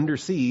it is under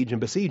siege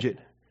and besiege it.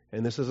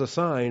 And this is a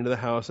sign to the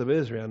house of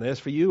Israel. And as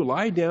for you,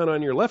 lie down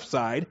on your left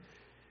side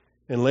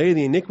and lay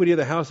the iniquity of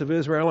the house of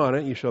Israel on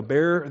it. You shall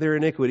bear their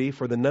iniquity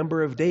for the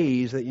number of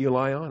days that you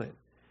lie on it.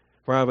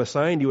 For I have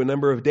assigned you a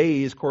number of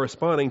days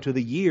corresponding to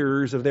the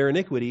years of their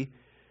iniquity,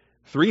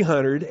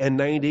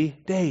 390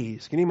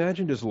 days. Can you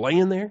imagine just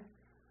laying there?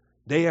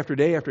 Day after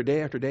day after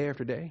day after day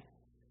after day.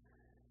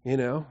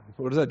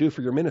 What does that do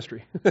for your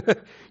ministry?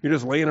 You're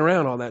just laying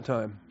around all that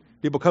time.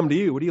 People come to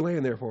you. What are you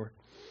laying there for?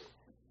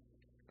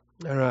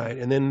 All right.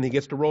 And then he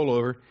gets to roll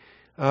over.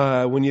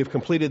 When you've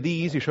completed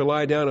these, you shall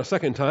lie down a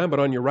second time, but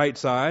on your right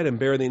side, and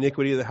bear the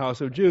iniquity of the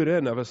house of Judah,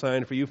 and I've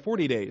assigned for you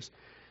 40 days,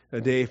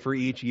 a day for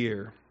each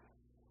year.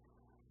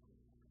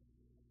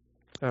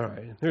 All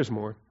right. There's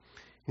more.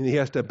 He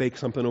has to bake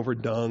something over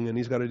dung, and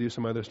he's got to do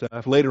some other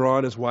stuff. Later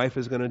on, his wife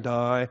is going to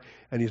die,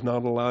 and he's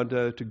not allowed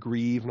to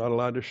grieve, not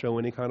allowed to show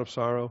any kind of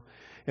sorrow.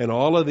 And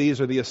all of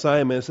these are the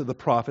assignments that the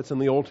prophets in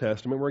the Old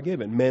Testament were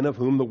given, men of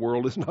whom the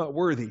world is not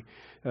worthy,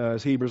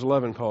 as Hebrews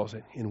 11 calls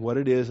it, in what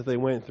it is that they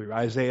went through.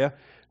 Isaiah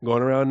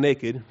going around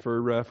naked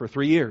for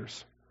 3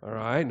 years. All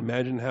right,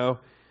 imagine how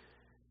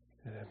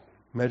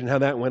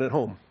that went at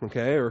home,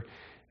 okay, or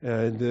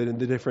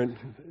the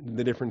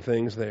different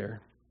things there.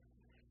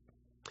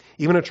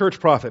 Even a church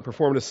prophet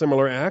performed a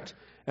similar act.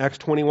 Acts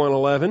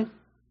 21:11,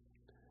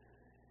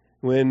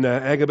 when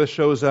Agabus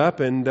shows up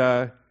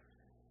and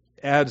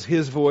adds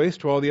his voice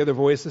to all the other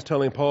voices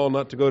telling Paul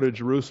not to go to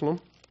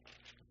Jerusalem.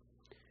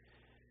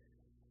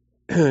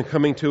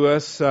 Coming to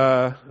us,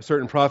 a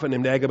certain prophet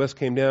named Agabus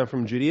came down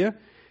from Judea,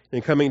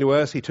 and coming to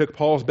us, he took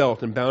Paul's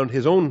belt and bound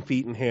his own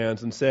feet and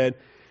hands and said,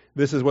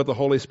 "This is what the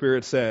Holy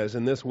Spirit says.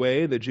 In this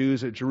way, the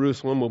Jews at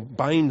Jerusalem will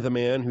bind the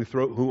man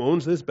who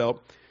owns this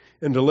belt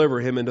and deliver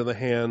him into the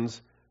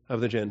hands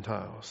of the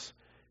Gentiles."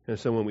 And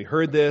so when we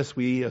heard this,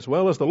 we, as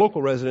well as the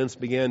local residents,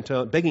 began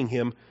begging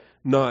him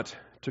not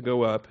to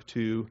go up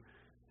to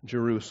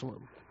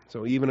Jerusalem.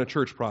 So even a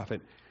church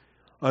prophet,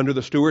 under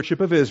the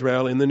stewardship of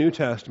Israel in the New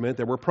Testament,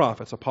 there were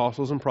prophets,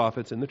 apostles and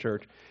prophets in the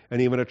church,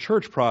 and even a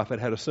church prophet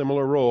had a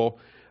similar role,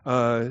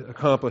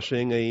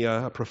 accomplishing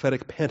a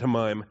prophetic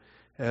pantomime,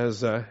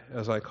 as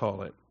I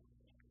call it.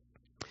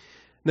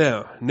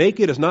 Now,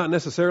 naked is not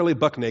necessarily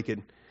buck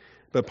naked,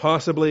 but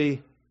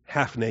possibly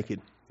half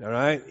naked, all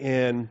right?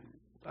 And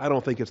I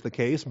don't think it's the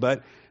case,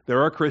 but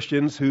there are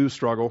Christians who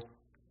struggle,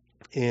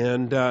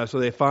 and so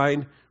they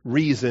find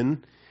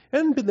reason,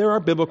 and there are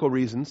biblical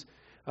reasons,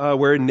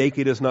 where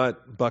naked is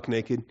not buck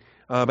naked,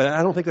 but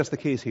I don't think that's the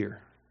case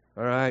here,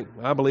 all right?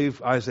 I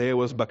believe Isaiah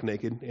was buck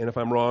naked, and if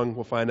I'm wrong,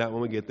 we'll find out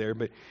when we get there,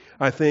 but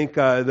I think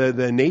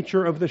the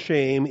nature of the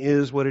shame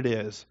is what it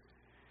is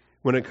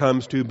when it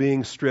comes to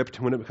being stripped,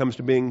 when it comes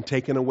to being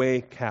taken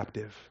away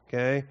captive,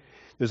 okay?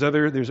 There's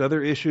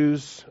other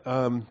issues.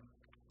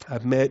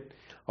 I've met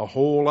a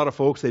whole lot of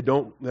folks. They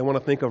want to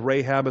think of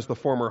Rahab as the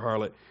former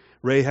harlot,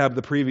 Rahab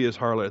the previous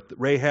harlot,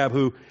 Rahab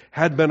who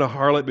had been a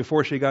harlot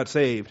before she got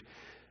saved.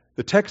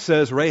 The text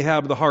says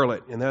Rahab the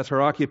harlot, and that's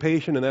her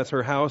occupation, and that's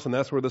her house, and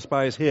that's where the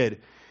spies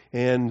hid.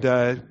 And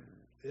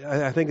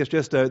I think it's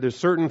just there's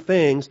certain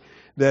things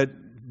that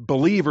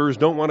believers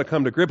don't want to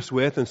come to grips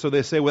with, and so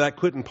they say, well, that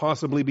couldn't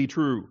possibly be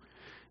true.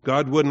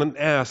 God wouldn't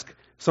ask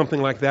something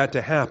like that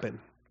to happen.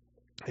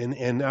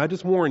 And I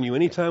just warn you,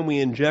 anytime we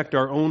inject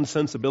our own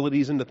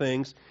sensibilities into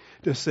things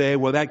to say,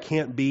 well, that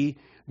can't be,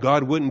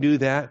 God wouldn't do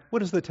that, what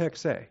does the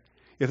text say?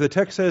 If the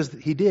text says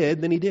he did,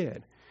 then he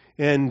did.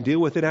 And deal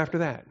with it after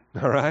that,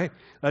 all right?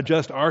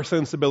 Adjust our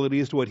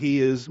sensibilities to what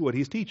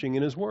he's teaching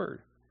in his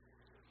word.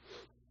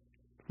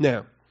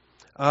 Now,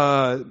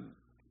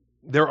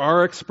 there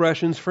are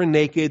expressions for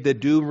naked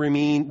that do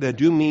mean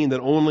that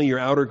only your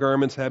outer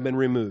garments have been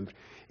removed.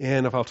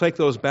 And if I'll take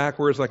those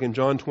backwards, like in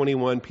John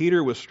 21,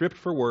 Peter was stripped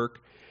for work,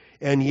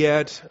 and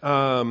yet,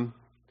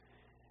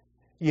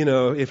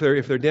 if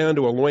they're down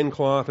to a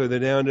loincloth or they're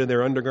down to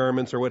their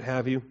undergarments or what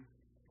have you,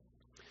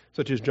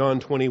 such as John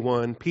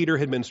 21, Peter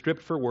had been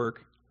stripped for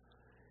work,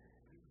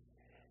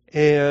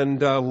 and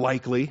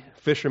likely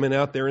fishermen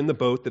out there in the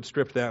boat that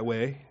stripped that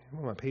way.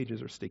 Oh, my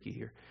pages are sticky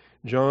here.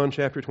 John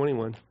chapter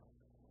 21.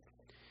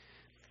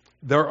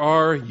 there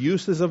are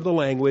uses of the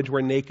language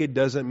where naked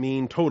doesn't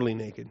mean totally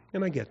naked.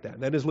 And I get that.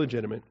 That is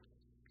legitimate.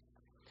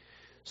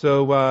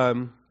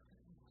 So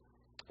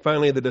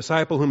finally, the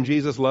disciple whom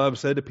Jesus loved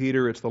said to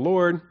Peter, "It's the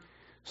Lord."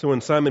 So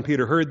when Simon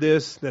Peter heard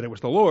this, that it was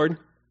the Lord,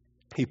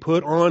 he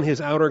put on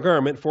his outer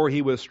garment, for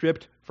he was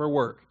stripped for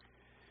work.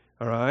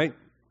 All right?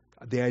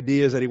 The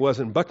idea is that he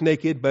wasn't buck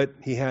naked, but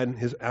he had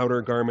his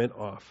outer garment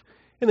off.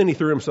 And then he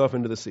threw himself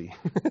into the sea.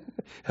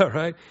 All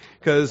right?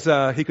 Because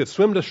he could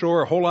swim to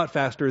shore a whole lot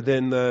faster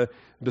than the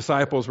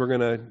disciples were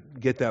going to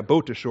get that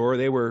boat to shore.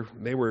 They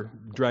were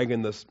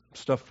dragging this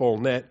stuff full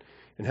net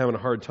and having a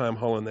hard time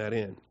hauling that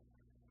in.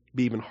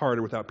 Be even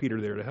harder without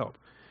Peter there to help.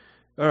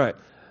 All right.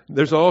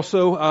 There's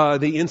also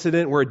the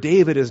incident where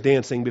David is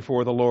dancing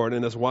before the Lord,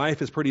 and his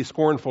wife is pretty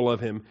scornful of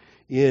him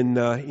in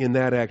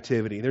that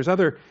activity. There's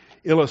other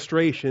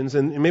illustrations,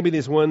 and maybe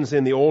these ones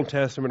in the Old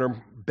Testament are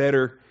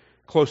better,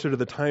 closer to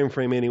the time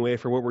frame anyway,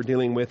 for what we're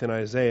dealing with in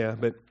Isaiah.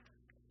 But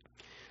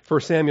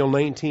 1 Samuel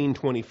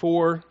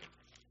 19:24,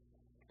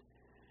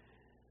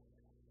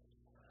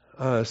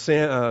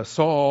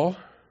 Saul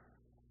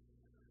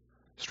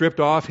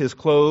stripped off his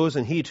clothes,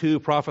 and he too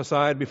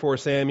prophesied before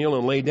Samuel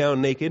and lay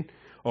down naked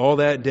all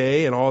that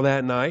day and all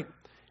that night.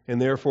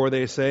 And therefore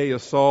they say,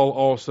 is Saul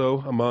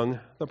also among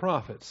the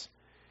prophets?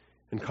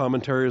 And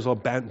commentaries will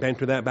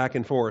banter that back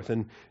and forth,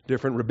 and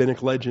different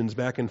rabbinic legends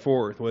back and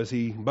forth. Was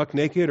he buck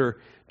naked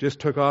or just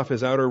took off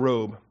his outer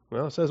robe?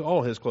 Well, it says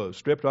all his clothes,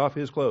 stripped off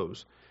his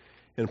clothes,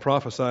 and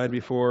prophesied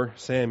before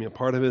Samuel,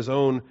 part of his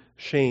own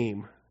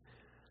shame,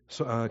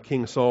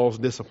 King Saul's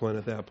discipline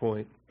at that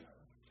point.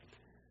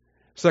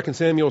 2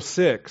 Samuel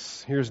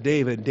 6, here's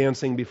David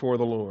dancing before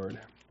the Lord.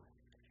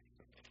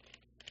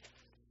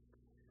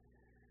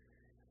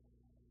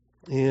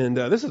 And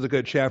this is a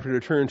good chapter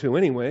to turn to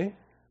anyway,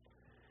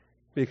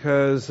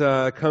 because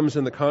it comes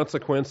in the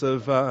consequence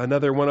of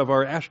another one of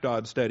our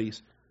Ashdod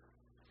studies.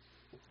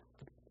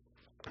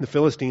 The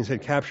Philistines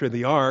had captured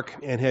the ark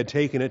and had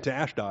taken it to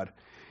Ashdod.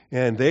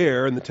 And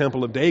there, in the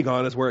temple of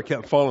Dagon, is where it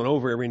kept falling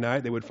over every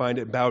night. They would find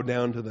it bowed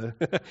down to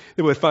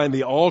they would find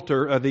the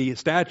altar, the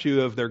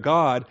statue of their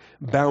god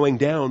bowing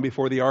down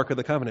before the Ark of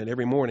the Covenant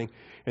every morning.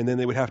 And then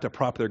they would have to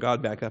prop their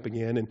god back up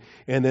again.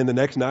 And then the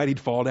next night he'd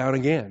fall down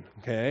again.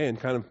 Okay, and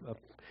kind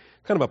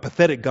of a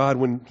pathetic god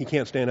when he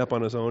can't stand up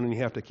on his own and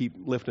you have to keep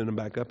lifting him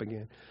back up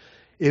again.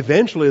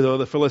 Eventually, though,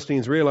 the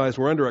Philistines realized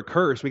we're under a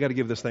curse. We got to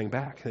give this thing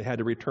back. They had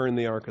to return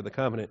the Ark of the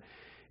Covenant.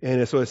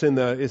 And so it's in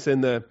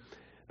the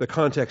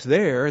context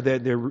there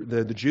that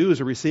the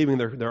Jews are receiving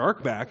their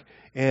ark back,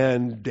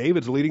 and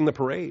David's leading the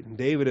parade.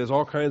 David is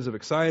all kinds of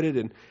excited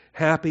and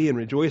happy and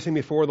rejoicing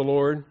before the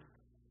Lord.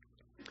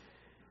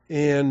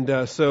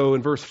 And so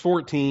in verse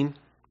 14,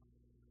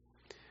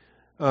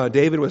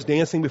 David was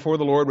dancing before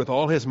the Lord with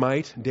all his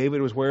might. David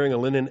was wearing a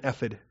linen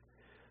ephod.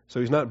 So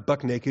he's not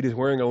buck naked, he's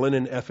wearing a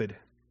linen ephod.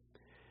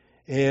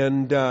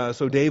 And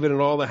so David and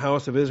all the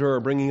house of Israel are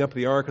bringing up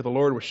the ark of the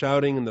Lord with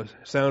shouting and the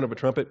sound of a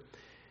trumpet.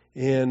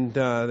 And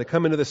they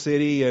come into the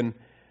city, and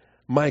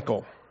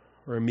Michal,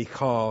 or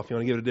Michal, if you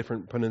want to give it a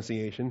different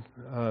pronunciation,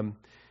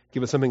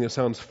 give it something that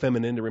sounds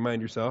feminine to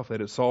remind yourself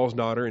that it's Saul's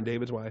daughter and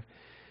David's wife.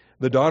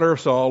 The daughter of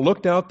Saul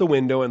looked out the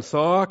window and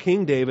saw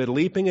King David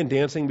leaping and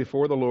dancing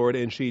before the Lord,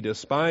 and she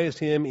despised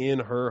him in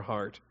her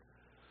heart,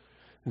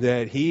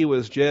 that he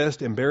was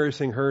just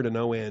embarrassing her to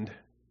no end.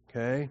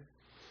 Okay?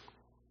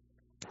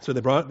 So they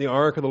brought the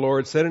ark of the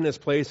Lord, set in its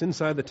place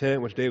inside the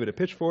tent, which David had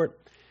pitched for it.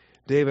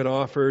 David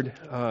offered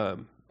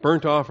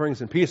burnt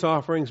offerings and peace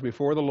offerings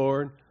before the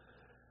Lord,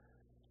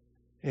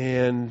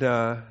 and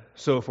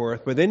so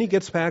forth. But then he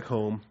gets back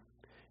home,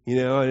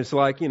 and it's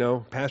like,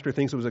 pastor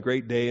thinks it was a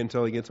great day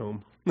until he gets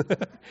home.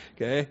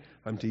 Okay?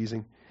 I'm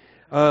teasing.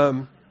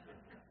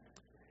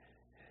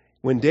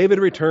 When David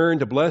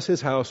returned to bless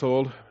his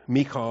household,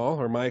 Michal,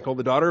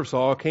 the daughter of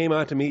Saul, came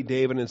out to meet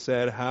David and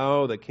said,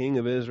 "How the king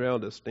of Israel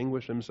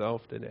distinguished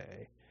himself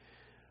today."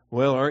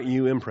 Well, aren't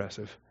you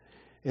impressive?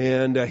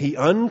 And he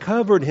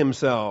uncovered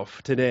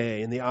himself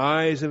today in the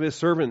eyes of his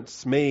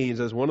servants' maids,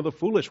 as one of the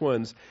foolish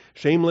ones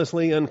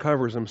shamelessly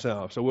uncovers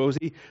himself. So what was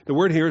he? The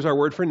word here is our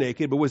word for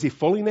naked, but was he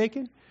fully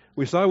naked?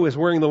 We saw he was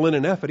wearing the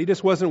linen ephod. He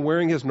just wasn't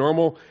wearing his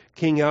normal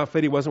king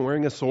outfit. He wasn't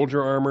wearing his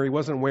soldier armor. He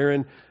wasn't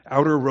wearing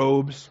outer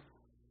robes.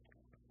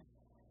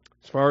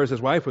 As far as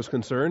his wife was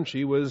concerned,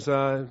 he was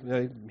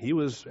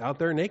out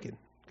there naked.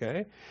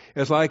 Okay,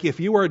 it's like if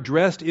you are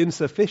dressed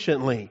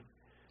insufficiently.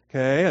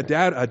 Okay, a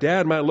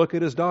dad might look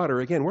at his daughter,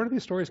 again, where do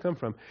these stories come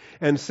from?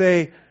 And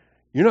say,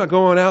 "You're not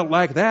going out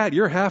like that,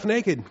 you're half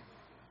naked."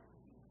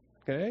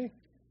 Okay?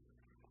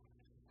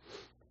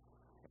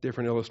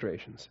 Different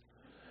illustrations.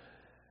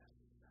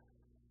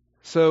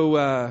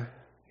 So,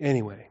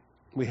 anyway,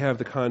 we have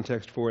the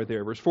context for it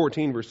there. Verse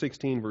 14, verse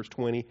 16, verse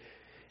 20.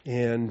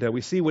 And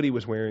we see what he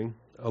was wearing,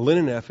 a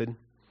linen ephod.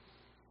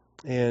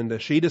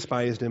 And she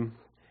despised him.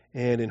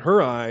 And in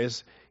her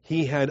eyes,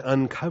 he had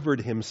uncovered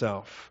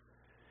himself,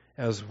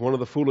 as one of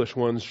the foolish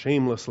ones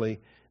shamelessly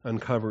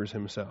uncovers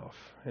himself.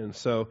 And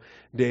so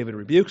David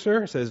rebukes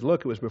her, says,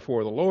 "Look, it was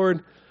before the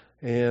Lord,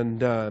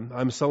 and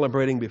I'm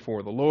celebrating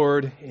before the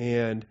Lord,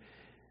 and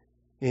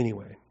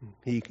Anyway,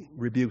 he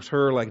rebukes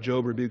her like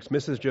Job rebukes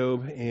Mrs.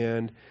 Job,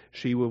 and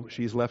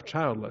she's left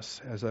childless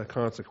as a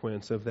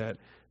consequence of that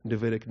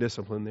Davidic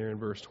discipline there in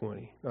verse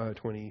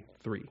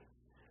 23.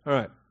 All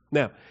right.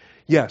 Now,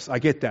 yes, I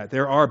get that.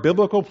 There are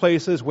biblical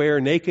places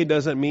where naked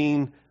doesn't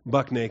mean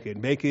buck naked.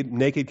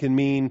 Naked can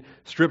mean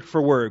stripped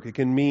for work. It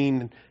can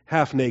mean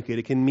half naked.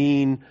 It can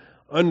mean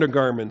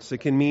undergarments. It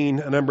can mean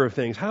a number of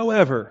things.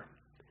 However,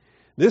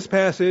 this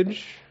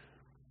passage,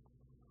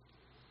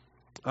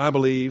 I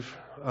believe,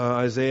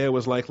 Isaiah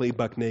was likely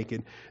buck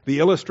naked. The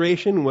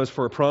illustration was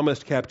for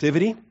promised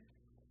captivity,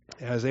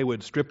 as they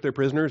would strip their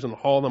prisoners and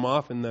haul them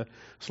off in the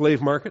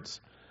slave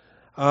markets.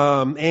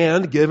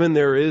 And given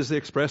there is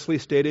expressly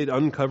stated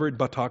uncovered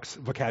buttocks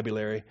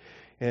vocabulary,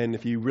 and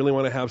if you really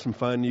want to have some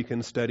fun, you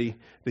can study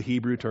the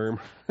Hebrew term,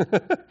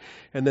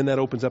 and then that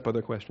opens up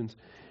other questions.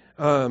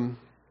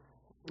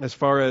 As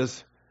far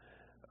as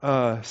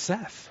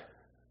Seth,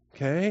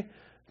 okay,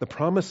 the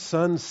promised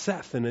son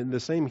Seth, and in the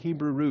same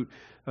Hebrew root,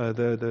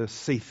 the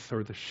Seth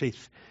or the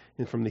Sheth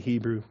from the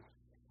Hebrew.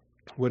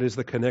 What is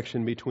the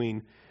connection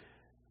between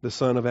the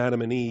son of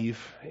Adam and Eve,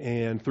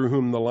 and through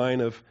whom the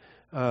line of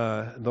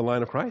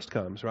Christ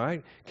comes?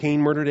 Right?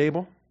 Cain murdered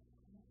Abel,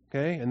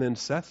 okay, and then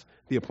Seth,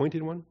 the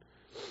appointed one.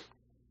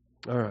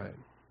 All right.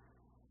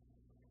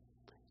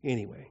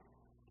 Anyway,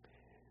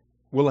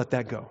 we'll let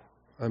that go.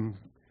 I'm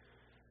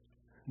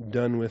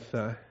done with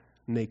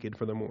naked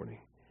for the morning.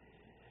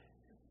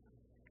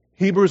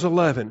 Hebrews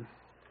 11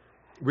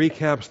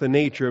 recaps the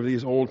nature of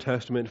these Old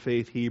Testament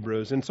faith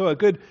Hebrews. And so a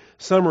good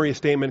summary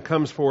statement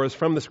comes for us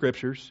from the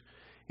Scriptures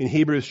in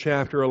Hebrews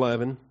chapter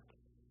 11.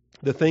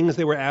 The things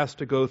they were asked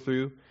to go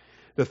through,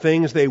 the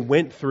things they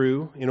went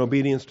through in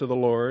obedience to the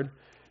Lord,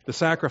 the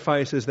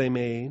sacrifices they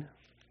made,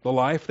 the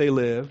life they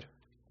lived.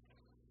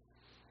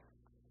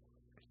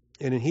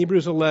 And in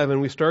Hebrews 11,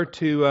 we start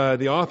to,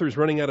 the author's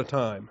running out of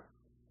time.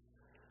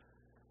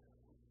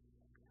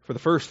 For the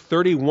first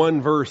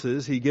 31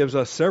 verses, he gives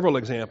us several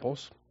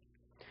examples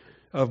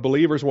of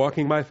believers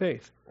walking by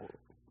faith,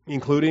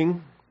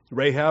 including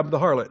Rahab the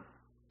harlot,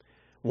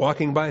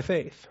 walking by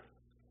faith.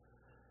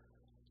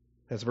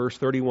 That's verse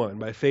 31.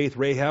 By faith,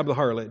 Rahab the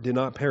harlot did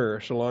not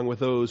perish along with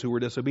those who were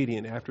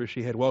disobedient after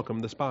she had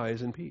welcomed the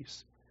spies in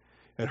peace.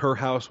 And her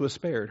house was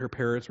spared, her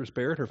parents were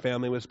spared, her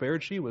family was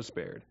spared, she was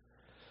spared,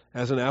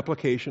 as an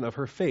application of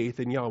her faith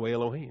in Yahweh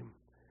Elohim.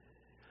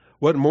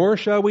 What more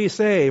shall we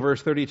say,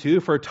 verse 32,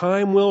 for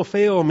time will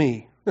fail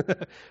me.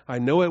 I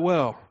know it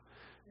well.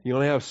 You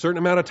only have a certain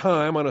amount of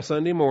time on a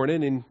Sunday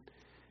morning, and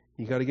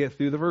you got to get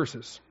through the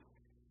verses.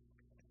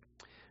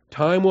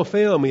 Time will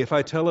fail me if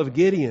I tell of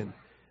Gideon,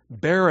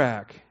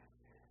 Barak.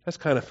 That's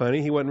kind of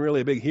funny. He wasn't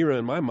really a big hero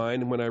in my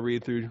mind when I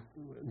read through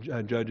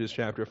Judges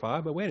chapter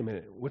 5, but wait a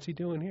minute, what's he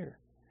doing here?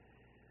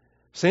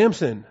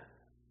 Samson.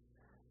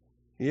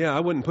 Yeah,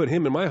 I wouldn't put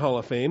him in my Hall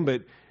of Fame,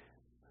 but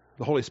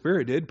the Holy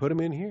Spirit did put him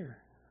in here.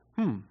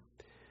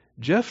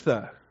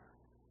 Jephthah,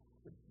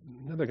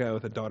 another guy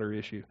with a daughter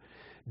issue.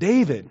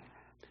 David,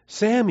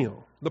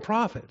 Samuel, the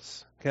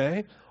prophets,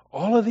 okay?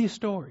 All of these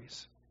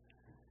stories.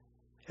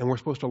 And we're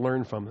supposed to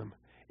learn from them.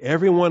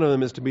 Every one of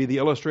them is to be the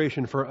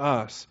illustration for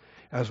us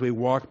as we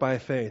walk by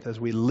faith, as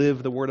we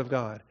live the Word of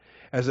God,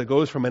 as it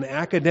goes from an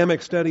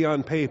academic study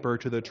on paper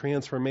to the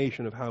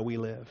transformation of how we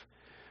live,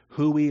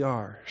 who we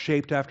are,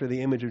 shaped after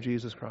the image of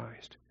Jesus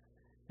Christ,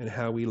 and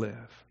how we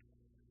live.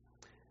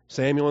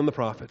 Samuel and the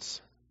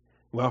prophets.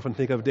 We often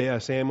think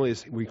of Samuel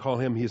as, we call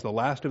him, he's the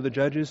last of the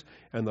judges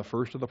and the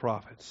first of the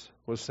prophets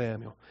was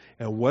Samuel.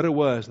 And what it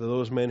was that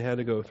those men had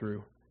to go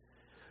through.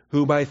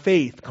 Who by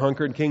faith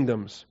conquered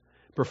kingdoms,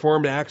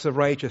 performed acts of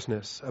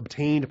righteousness,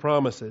 obtained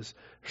promises,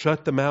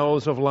 shut the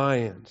mouths of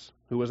lions.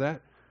 Who was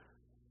that?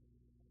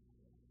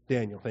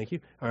 Daniel, thank you.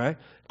 All right.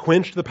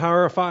 Quenched the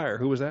power of fire.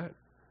 Who was that?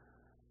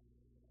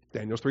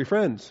 Daniel's three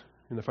friends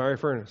in the fiery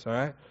furnace.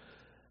 All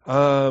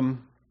right.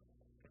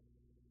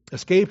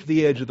 Escaped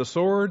the edge of the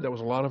sword. That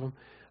was a lot of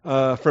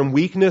them. From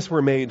weakness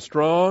were made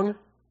strong.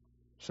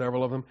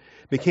 Several of them.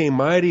 Became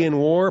mighty in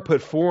war.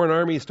 Put foreign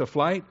armies to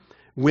flight.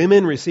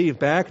 Women received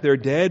back their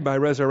dead by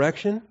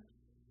resurrection.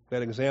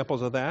 Got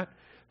examples of that.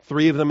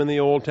 3 of them in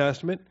the Old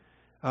Testament.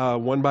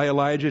 1 by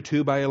Elijah,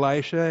 2 by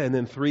Elisha, and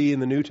then 3 in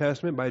the New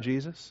Testament by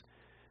Jesus.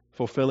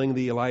 Fulfilling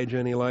the Elijah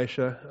and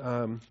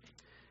Elisha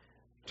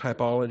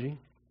typology.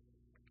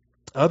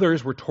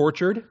 Others were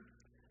tortured,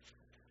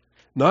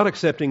 not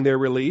accepting their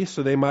release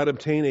so they might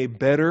obtain a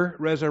better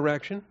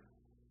resurrection.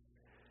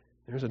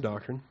 There's a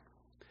doctrine.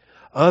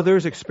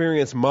 Others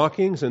experienced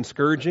mockings and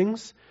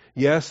scourgings.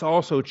 Yes,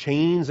 also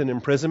chains and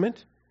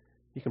imprisonment.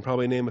 You can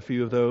probably name a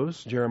few of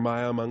those,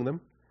 Jeremiah among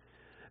them.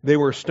 They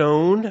were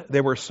stoned.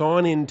 They were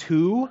sawn in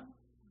two.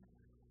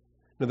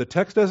 Now, the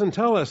text doesn't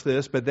tell us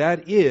this, but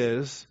that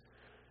is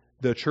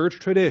the church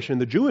tradition,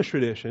 the Jewish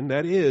tradition.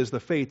 That is the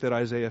fate that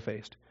Isaiah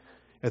faced.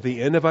 At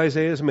the end of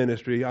Isaiah's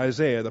ministry,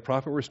 Isaiah, the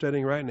prophet we're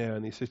studying right now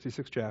in these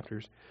 66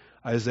 chapters,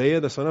 Isaiah,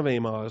 the son of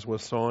Amoz,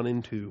 was sawn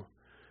in two.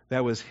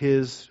 That was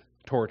his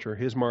torture,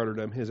 his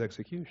martyrdom, his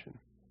execution.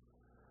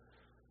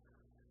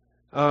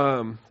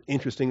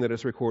 Interesting that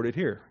it's recorded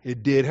here.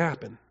 It did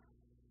happen.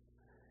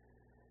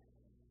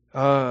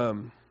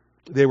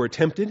 They were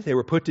tempted. They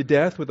were put to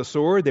death with a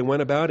sword. They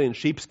went about in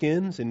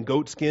sheepskins and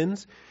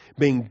goatskins,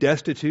 being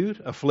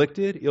destitute,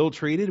 afflicted,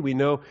 ill-treated. We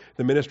know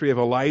the ministry of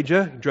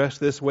Elijah dressed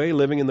this way,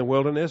 living in the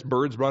wilderness.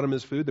 Birds brought him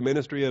his food. The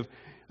ministry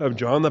of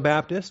John the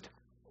Baptist.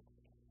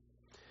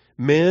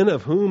 Men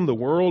of whom the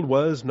world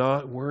was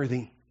not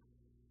worthy.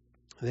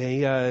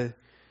 They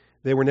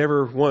were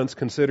never once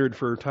considered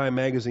for Time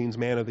Magazine's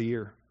Man of the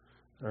Year.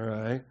 All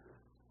right?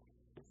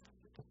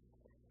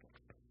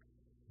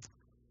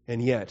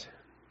 And yet,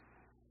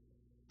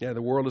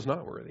 the world is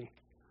not worthy.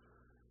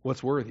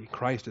 What's worthy?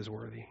 Christ is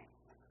worthy.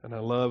 And I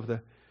love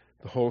the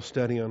whole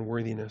study on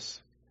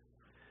worthiness.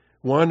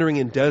 Wandering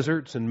in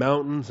deserts and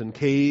mountains and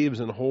caves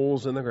and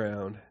holes in the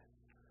ground.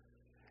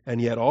 And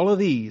yet all of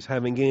these,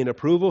 having gained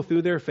approval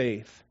through their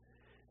faith,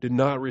 did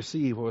not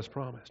receive what was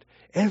promised.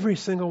 Every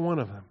single one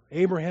of them,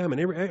 Abraham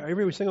and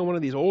every single one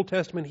of these Old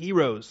Testament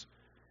heroes,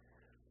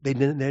 they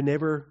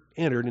never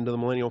entered into the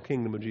millennial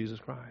kingdom of Jesus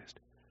Christ.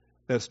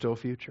 That's still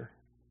future.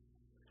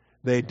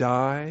 They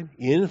died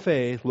in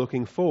faith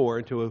looking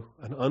forward to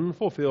an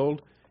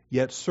unfulfilled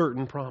yet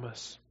certain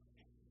promise.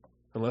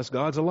 Unless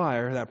God's a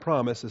liar, that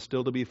promise is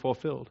still to be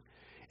fulfilled.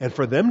 And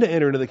for them to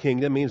enter into the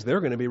kingdom means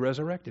they're going to be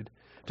resurrected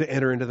to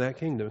enter into that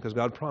kingdom because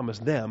God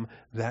promised them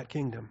that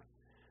kingdom.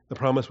 The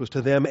promise was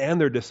to them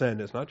and their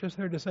descendants, not just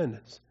their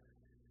descendants.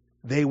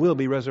 They will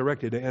be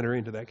resurrected to enter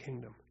into that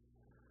kingdom.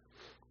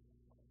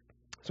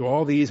 So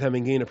all these,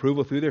 having gained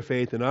approval through their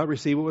faith, did not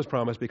receive what was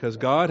promised because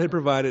God had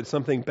provided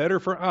something better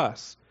for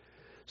us,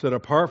 so that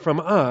apart from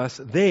us,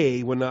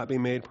 they would not be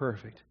made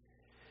perfect.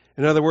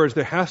 In other words,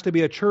 there has to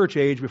be a church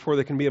age before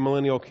there can be a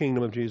millennial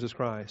kingdom of Jesus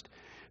Christ.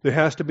 There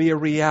has to be a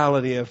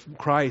reality of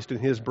Christ and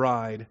His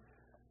bride.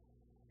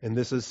 And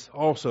this is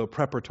also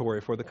preparatory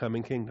for the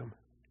coming kingdom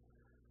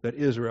that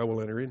Israel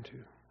will enter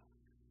into.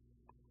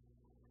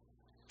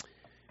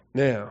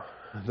 Now,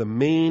 the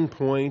main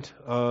point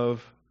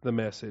of the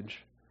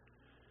message.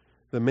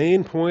 The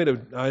main point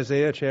of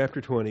Isaiah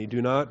chapter 20,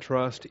 do not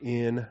trust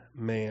in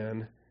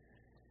man.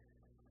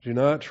 Do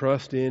not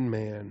trust in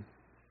man.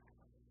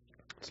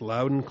 It's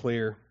loud and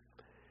clear.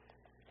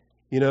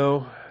 You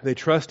know, they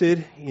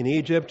trusted in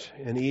Egypt,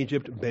 and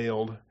Egypt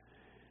bailed.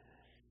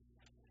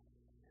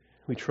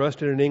 We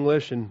trusted in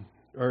English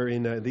or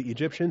in the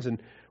Egyptians,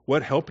 and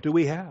what help do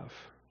we have?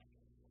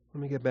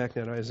 Let me get back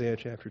now to Isaiah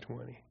chapter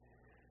 20.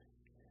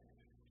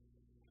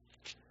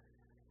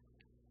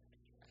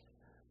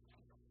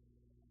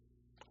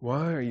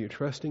 Why are you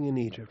trusting in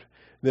Egypt?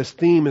 This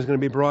theme is going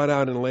to be brought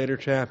out in later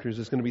chapters.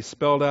 It's going to be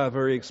spelled out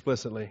very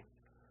explicitly.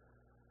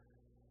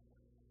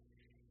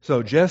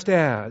 So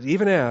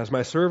even as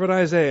my servant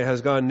Isaiah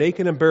has gone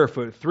naked and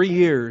barefoot 3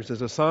 years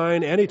as a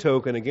sign and a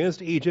token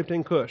against Egypt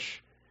and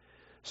Cush,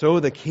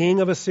 so the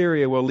king of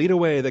Assyria will lead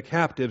away the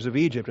captives of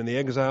Egypt and the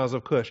exiles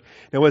of Cush.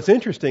 Now what's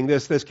interesting,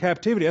 this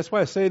captivity, that's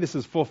why I say this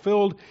is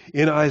fulfilled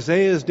in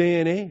Isaiah's day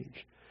and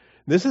age.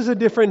 This is a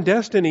different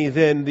destiny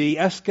than the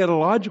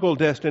eschatological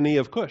destiny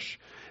of Cush,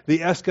 the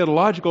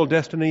eschatological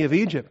destiny of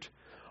Egypt.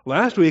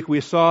 Last week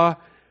we saw,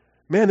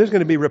 there's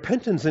going to be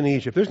repentance in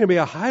Egypt. There's going to be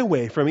a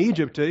highway from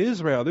Egypt to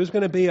Israel. There's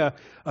going to be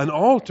an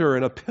altar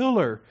and a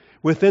pillar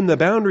within the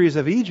boundaries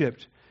of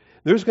Egypt.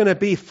 There's going to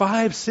be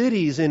 5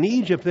 cities in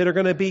Egypt that are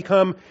going to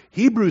become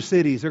Hebrew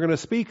cities. They're going to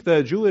speak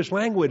the Jewish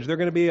language. They're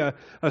going to be a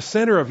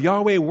center of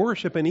Yahweh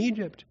worship in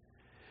Egypt.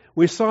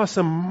 We saw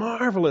some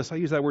marvelous, I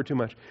use that word too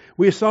much.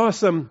 We saw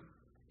some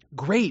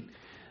great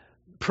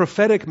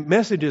prophetic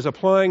messages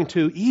applying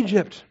to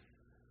Egypt.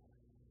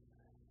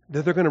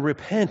 That they're going to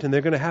repent and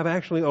they're going to have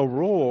actually a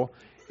role.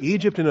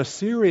 Egypt and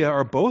Assyria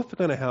are both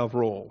going to have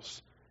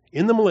roles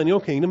in the millennial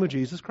kingdom of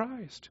Jesus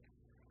Christ.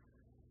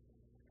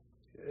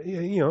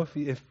 You know,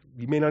 if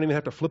you may not even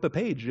have to flip a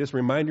page. Just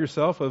remind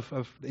yourself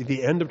of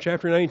the end of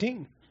chapter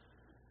 19.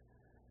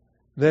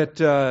 That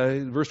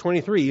verse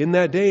 23, in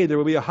that day there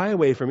will be a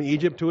highway from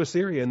Egypt to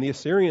Assyria, and the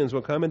Assyrians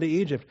will come into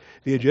Egypt,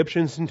 the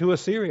Egyptians into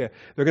Assyria.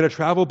 They're going to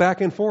travel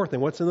back and forth,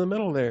 and what's in the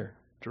middle there?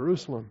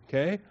 Jerusalem,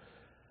 okay?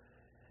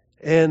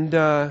 And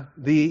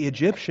the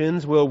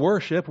Egyptians will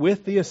worship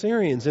with the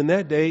Assyrians. In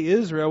that day,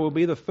 Israel will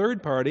be the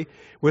third party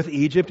with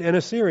Egypt and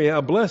Assyria,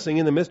 a blessing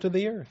in the midst of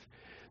the earth.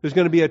 There's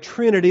going to be a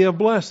trinity of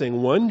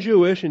blessing, 1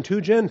 Jewish and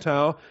 2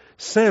 Gentile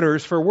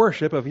centers for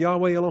worship of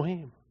Yahweh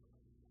Elohim.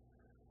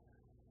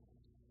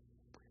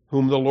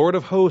 Whom the Lord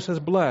of hosts has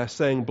blessed,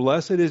 saying,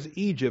 Blessed is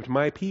Egypt,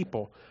 my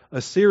people,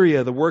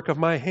 Assyria, the work of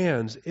my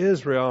hands,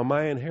 Israel,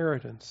 my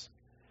inheritance.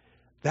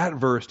 That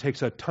verse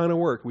takes a ton of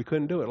work. We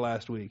couldn't do it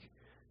last week.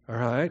 All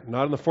right?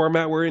 Not in the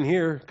format we're in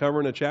here,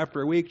 covering a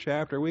chapter a week,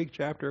 chapter a week,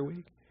 chapter a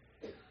week.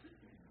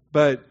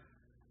 But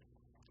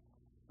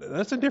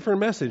that's a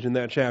different message in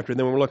that chapter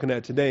than we're looking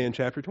at today in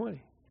chapter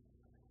 20.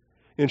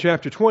 In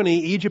chapter 20,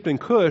 Egypt and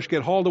Cush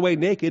get hauled away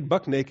naked,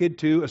 buck naked,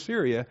 to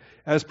Assyria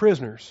as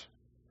prisoners.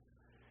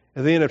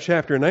 At the end of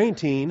chapter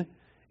 19,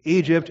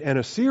 Egypt and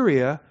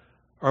Assyria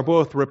are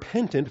both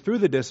repentant through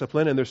the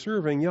discipline, and they're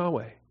serving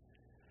Yahweh.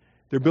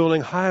 They're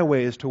building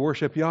highways to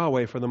worship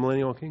Yahweh for the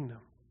millennial kingdom.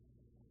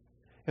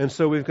 And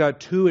so we've got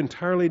 2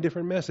 entirely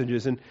different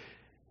messages. And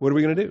what are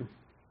we going to do?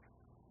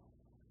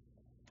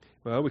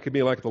 Well, we could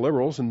be like the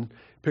liberals and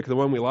pick the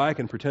one we like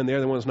and pretend the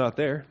other one's not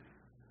there.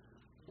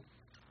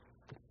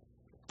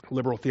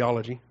 Liberal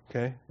theology,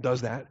 okay,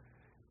 does that.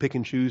 Pick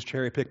and choose,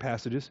 cherry pick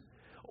passages.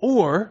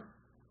 Or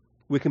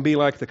we can be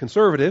like the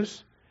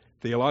conservatives,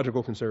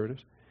 theological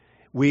conservatives.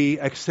 We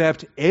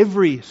accept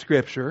every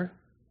Scripture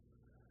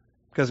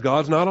because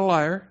God's not a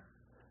liar.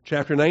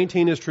 Chapter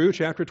 19 is true,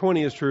 chapter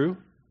 20 is true.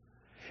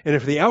 And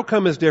if the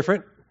outcome is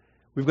different,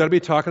 we've got to be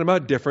talking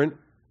about different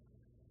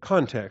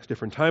contexts,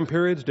 different time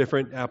periods,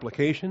 different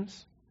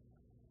applications.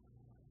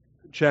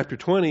 Chapter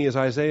 20 is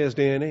Isaiah's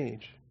day and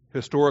age,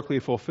 historically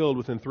fulfilled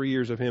within 3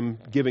 years of him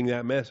giving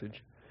that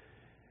message.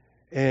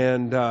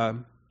 And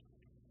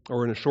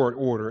or in a short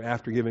order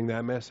after giving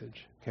that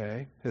message.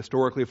 Okay?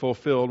 Historically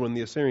fulfilled when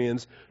the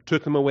Assyrians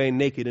took them away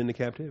naked into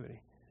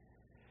captivity.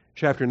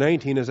 Chapter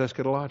 19 is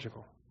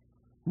eschatological.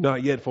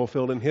 Not yet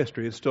fulfilled in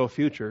history. It's still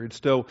future. It's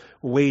still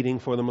waiting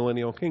for the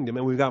millennial kingdom.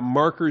 And we've got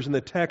markers in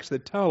the text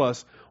that tell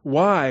us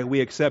why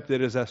we accept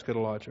it as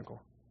eschatological.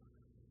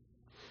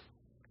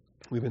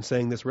 We've been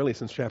saying this really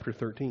since chapter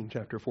 13,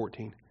 chapter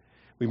 14.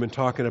 We've been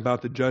talking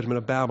about the judgment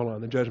of Babylon,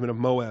 the judgment of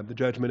Moab, the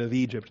judgment of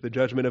Egypt, the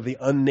judgment of the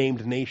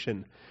unnamed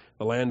nation,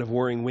 the land of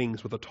whirring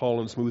wings with a tall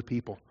and smooth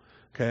people,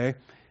 okay,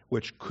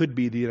 which could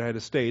be the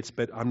United States,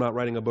 but I'm not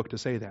writing a book to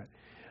say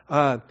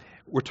that.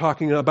 We're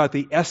talking about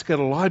the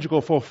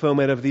eschatological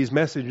fulfillment of these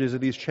messages,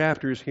 of these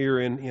chapters here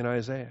in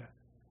Isaiah,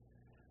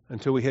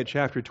 until we hit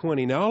chapter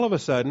 20. Now, all of a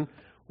sudden,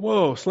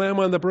 whoa, slam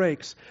on the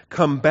brakes.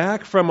 Come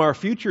back from our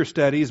future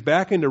studies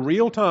back into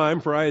real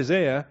time for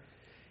Isaiah.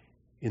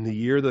 In the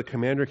year the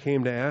commander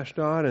came to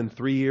Ashdod, and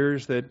 3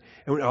 years and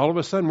all of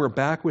a sudden we're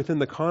back within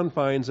the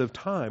confines of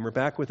time. We're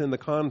back within the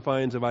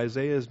confines of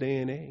Isaiah's day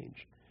and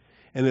age.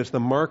 And it's the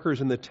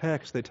markers in the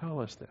text that tell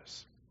us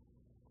this.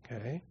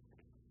 Okay?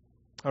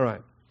 All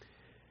right.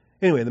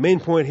 Anyway, the main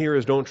point here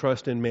is don't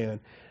trust in man.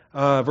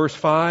 Verse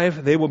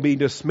 5, they will be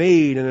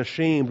dismayed and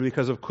ashamed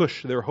because of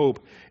Cush, their hope,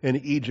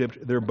 and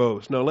Egypt, their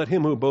boast. Now let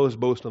him who boasts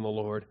boast in the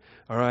Lord.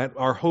 All right?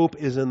 Our hope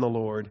is in the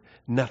Lord,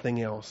 nothing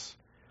else.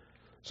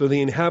 So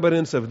the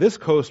inhabitants of this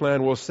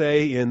coastland will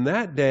say in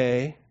that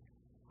day,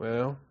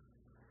 well,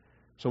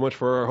 so much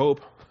for our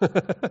hope.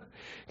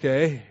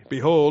 Okay,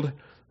 behold,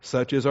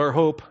 such is our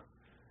hope.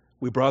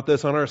 We brought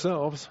this on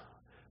ourselves.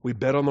 We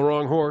bet on the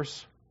wrong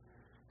horse.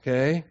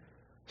 Okay,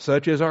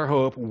 such is our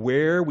hope,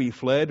 where we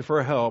fled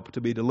for help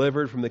to be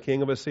delivered from the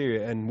king of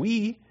Assyria. And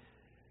we,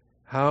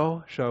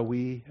 how shall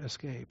we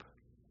escape?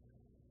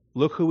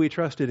 Look who we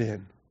trusted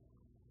in.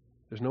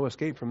 There's no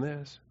escape from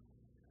this.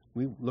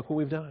 Look what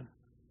we've done.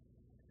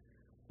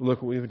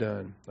 Look what we've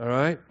done. All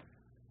right?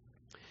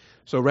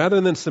 So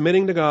rather than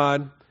submitting to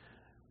God,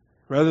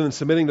 rather than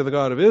submitting to the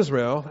God of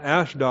Israel,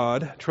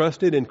 Ashdod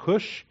trusted in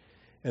Cush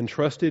and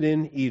trusted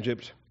in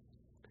Egypt.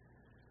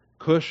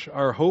 Cush,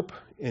 our hope,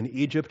 and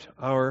Egypt,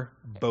 our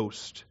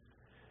boast.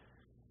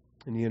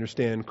 And you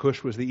understand,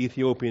 Cush was the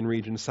Ethiopian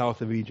region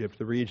south of Egypt,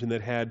 the region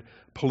that had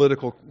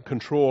political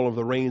control of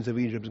the reins of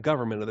Egypt's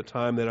government at the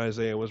time that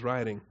Isaiah was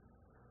writing.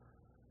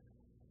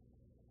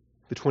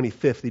 The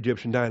 25th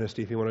Egyptian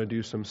dynasty, if you want to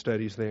do some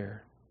studies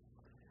there.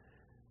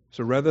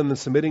 So rather than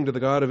submitting to the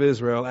God of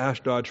Israel,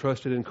 Ashdod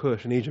trusted in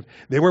Cush and Egypt.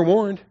 They were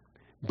warned,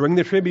 bring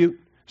the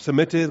tribute,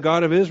 submit to the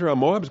God of Israel.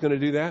 Moab's going to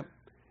do that.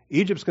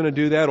 Egypt's going to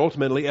do that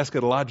ultimately,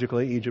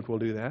 eschatologically. Egypt will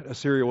do that.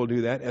 Assyria will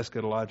do that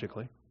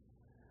eschatologically.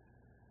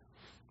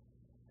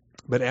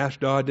 But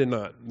Ashdod did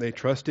not. They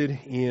trusted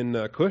in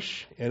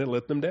Cush, and it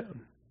let them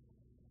down.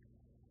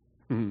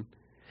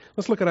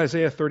 Let's look at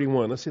Isaiah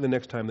 31. Let's see the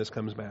next time this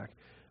comes back.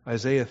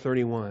 Isaiah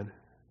 31.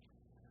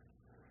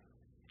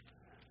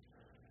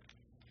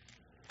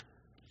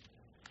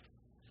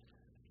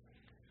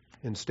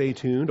 And stay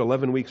tuned.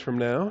 11 weeks from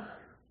now,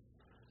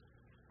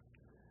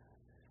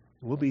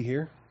 we'll be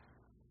here.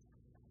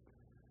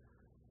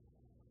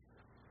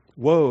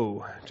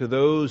 Woe to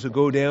those who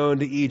go down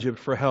to Egypt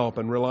for help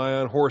and rely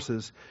on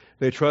horses.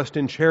 They trust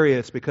in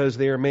chariots because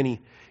they are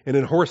many, and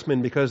in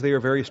horsemen because they are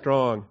very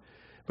strong.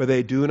 But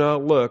they do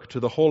not look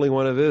to the Holy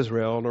One of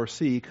Israel, nor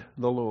seek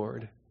the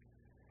Lord.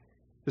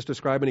 Just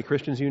describe any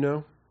Christians you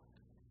know,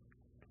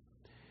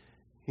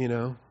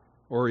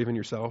 or even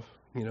yourself,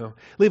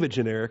 Leave it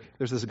generic.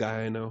 There's this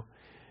guy I know.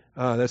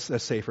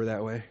 That's safer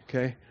that way,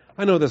 okay?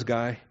 I know this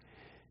guy.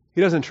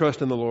 He doesn't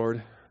trust in the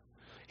Lord.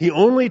 He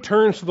only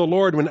turns to the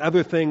Lord when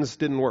other things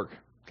didn't work,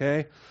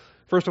 okay?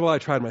 First of all, I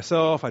tried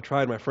myself, I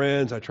tried my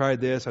friends, I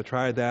tried this, I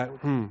tried that.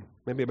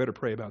 Maybe I better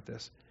pray about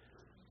this.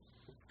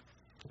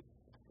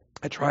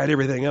 I tried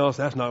everything else,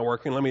 that's not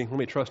working. Let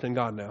me trust in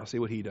God now, see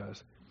what He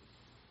does.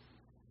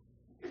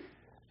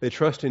 They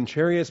trust in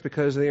chariots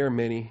because they are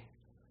many,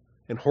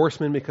 and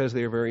horsemen because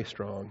they are very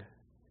strong.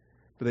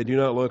 But they do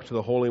not look to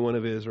the Holy One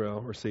of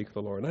Israel or seek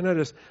the Lord.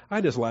 And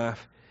I just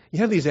laugh. You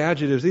have these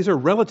adjectives. These are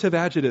relative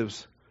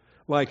adjectives,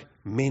 like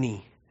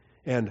many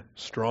and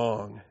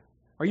strong.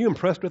 Are you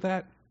impressed with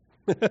that?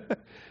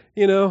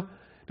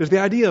 Does the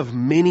idea of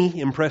many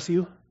impress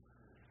you?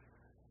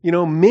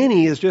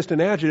 Many is just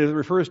an adjective that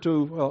refers to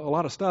a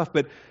lot of stuff,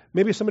 but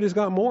maybe somebody's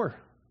got more.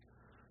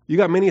 You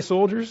got many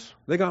soldiers,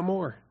 they got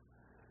more.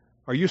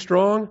 Are you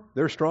strong?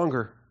 They're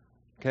stronger.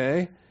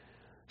 Okay?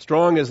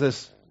 Strong is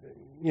this,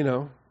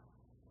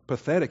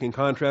 pathetic in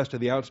contrast to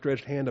the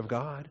outstretched hand of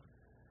God.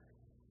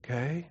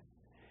 Okay?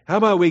 How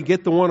about we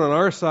get the one on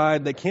our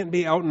side that can't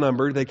be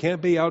outnumbered, they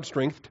can't be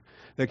outstrengthed,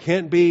 that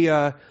can't be,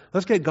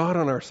 let's get God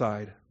on our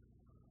side.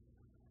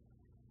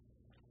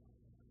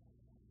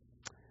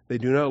 They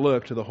do not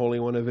look to the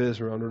Holy One of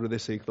Israel, nor do they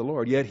seek the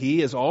Lord. Yet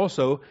He is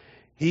wise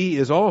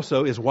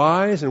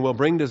and will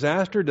bring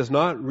disaster, does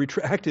not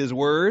retract His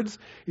words.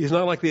 He's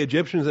not like the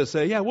Egyptians that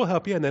say, yeah, we'll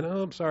help you, and then,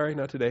 oh, I'm sorry,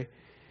 not today.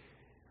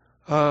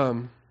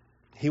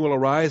 He will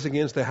arise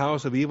against the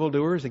house of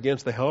evildoers,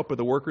 against the help of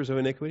the workers of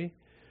iniquity.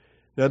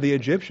 Now the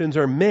Egyptians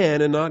are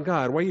men and not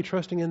God. Why are you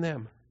trusting in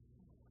them?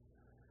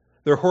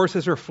 Their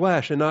horses are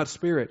flesh and not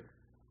spirit.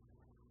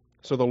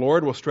 So the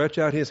Lord will stretch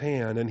out His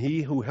hand, and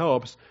he who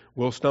helps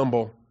will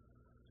stumble.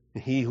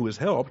 And he who is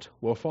helped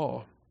will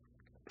fall.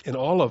 And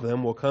all of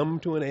them will come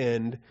to an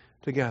end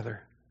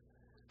together.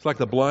 It's like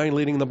the blind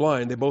leading the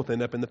blind. They both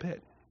end up in the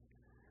pit.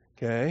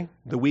 Okay?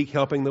 The weak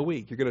helping the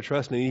weak. You're going to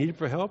trust in Egypt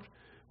for help?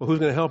 Well, who's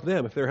going to help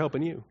them if they're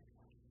helping you?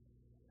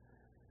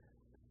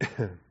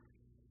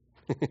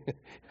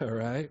 All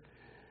right?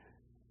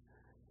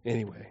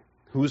 Anyway,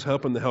 who's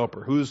helping the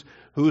helper? Who's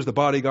the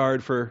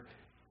bodyguard for...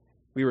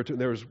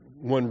 there was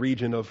one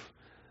region of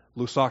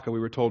Lusaka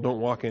we were told don't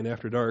walk in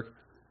after dark.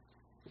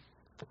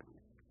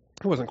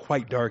 It wasn't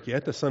quite dark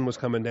yet. The sun was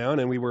coming down,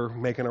 and we were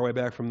making our way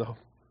back from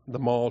the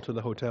mall to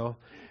the hotel.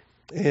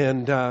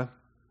 And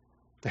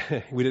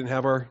we didn't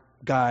have our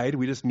guide.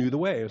 We just knew the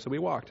way, so we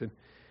walked. And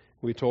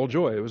we told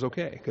Joy it was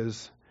okay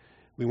because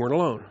we weren't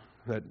alone,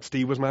 that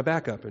Steve was my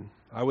backup, and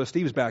I was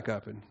Steve's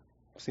backup, and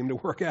it seemed to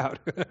work out.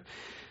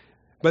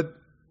 But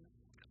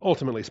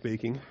ultimately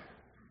speaking,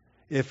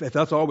 if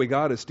that's all we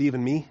got is Steve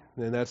and me,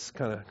 then that's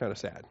kind of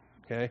sad.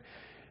 Okay,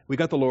 we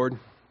got the Lord.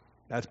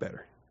 That's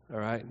better. All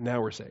right,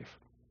 now we're safe.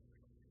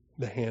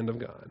 The hand of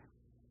God.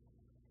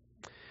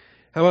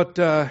 How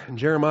about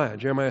Jeremiah?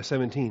 Jeremiah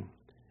 17.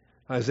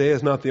 Isaiah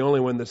is not the only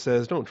one that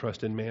says, don't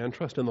trust in man,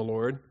 trust in the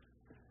Lord.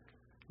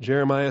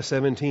 Jeremiah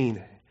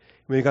 17.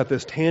 We got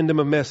this tandem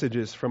of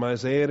messages from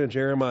Isaiah to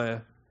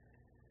Jeremiah.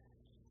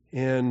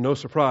 And no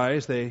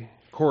surprise, they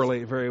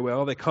correlate very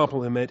well. They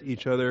complement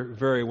each other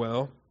very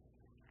well.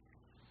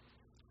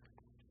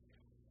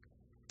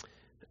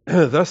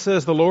 Thus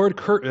says the Lord,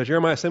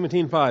 Jeremiah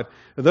 17:5.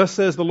 Thus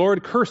says the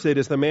Lord, cursed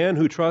is the man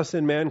who trusts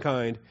in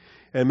mankind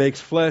and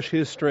makes flesh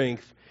his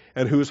strength,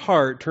 and whose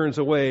heart turns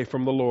away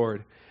from the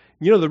Lord.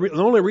 You know, the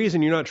only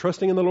reason you're not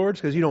trusting in the Lord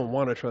is because you don't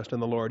want to trust in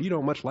the Lord. You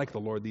don't much like the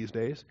Lord these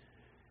days.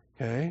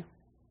 Okay?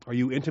 Are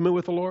you intimate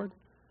with the Lord?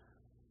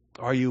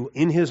 Are you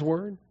in His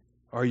Word?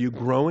 Are you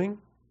growing?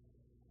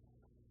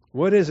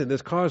 What is it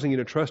that's causing you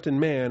to trust in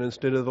man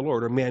instead of the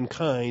Lord, or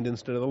mankind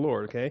instead of the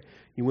Lord? Okay?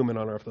 You women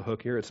aren't off the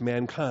hook here. It's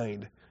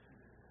mankind.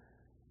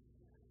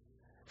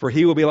 For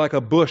he will be like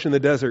a bush in the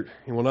desert,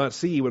 and will not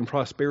see when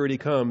prosperity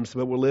comes,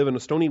 but will live in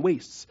stony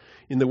wastes,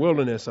 in the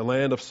wilderness, a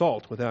land of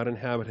salt without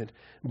inhabitant.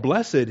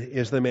 Blessed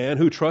is the man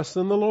who trusts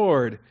in the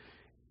Lord,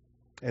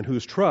 and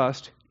whose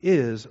trust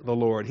is the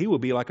Lord. He will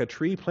be like a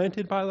tree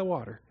planted by the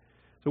water.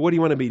 So what do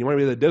you want to be? Do you want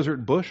to be the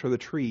desert bush or the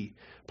tree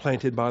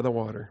planted by the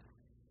water,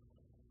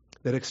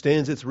 that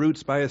extends its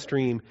roots by a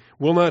stream,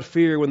 will not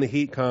fear when the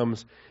heat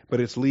comes,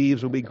 but its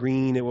leaves will be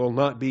green. It will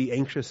not be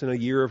anxious in a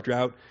year of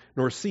drought,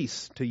 nor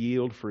cease to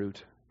yield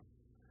fruit.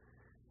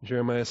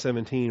 Jeremiah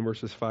 17,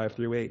 verses 5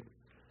 through 8.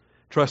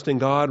 Trusting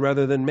God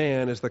rather than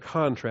man is the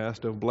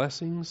contrast of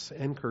blessings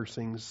and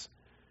cursings.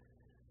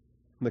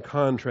 The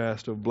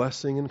contrast of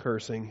blessing and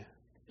cursing.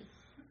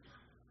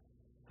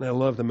 And I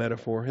love the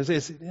metaphor.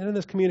 Doesn't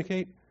this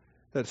communicate?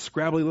 That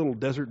scrabbly little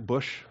desert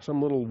bush,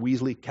 some little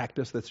Weasley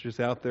cactus that's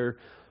just out there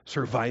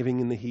surviving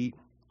in the heat?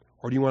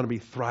 Or do you want to be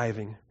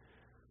thriving,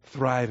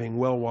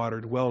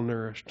 well-watered,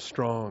 well-nourished,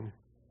 strong?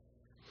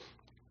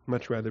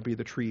 Much rather be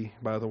the tree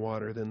by the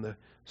water than the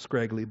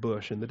scraggly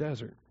bush in the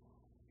desert.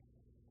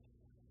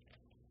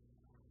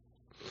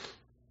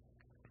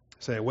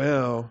 Say,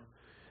 well,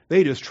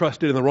 they just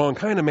trusted in the wrong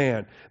kind of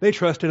man. They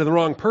trusted in the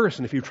wrong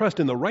person. If you trust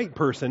in the right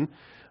person,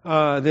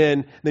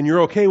 then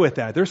you're okay with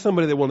that. There's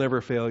somebody that will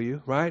never fail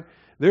you, right?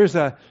 There's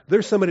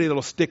somebody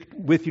that'll stick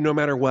with you no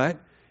matter what.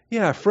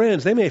 Yeah,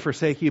 friends, they may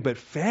forsake you, but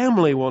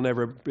family will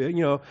never betray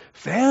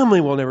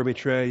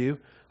you.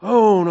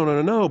 Oh,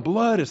 no.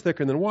 Blood is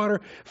thicker than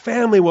water.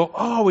 Family will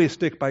always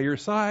stick by your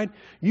side.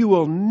 You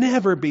will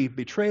never be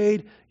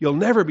betrayed. You'll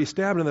never be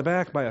stabbed in the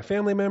back by a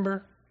family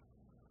member.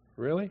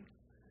 Really?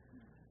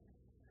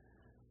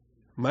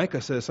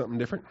 Micah says something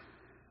different.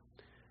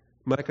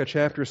 Micah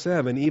chapter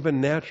 7,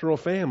 even natural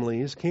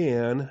families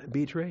can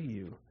betray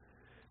you.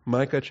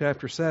 Micah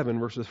chapter 7,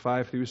 verses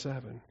 5 through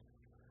 7.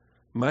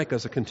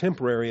 Micah's a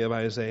contemporary of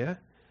Isaiah.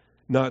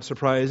 Not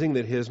surprising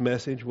that his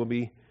message will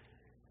be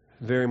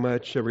very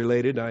much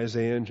related to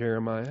Isaiah and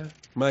Jeremiah.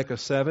 Micah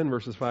 7,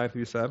 verses 5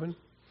 through 7.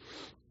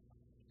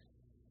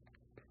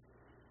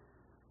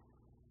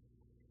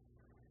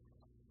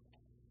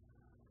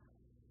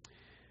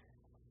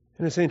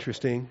 And it's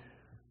interesting.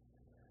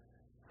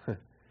 The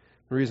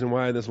reason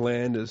why this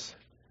land is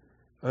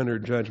under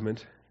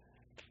judgment.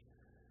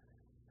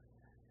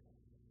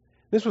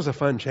 This was a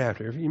fun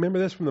chapter. You remember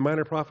this from the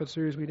Minor Prophet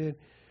series we did?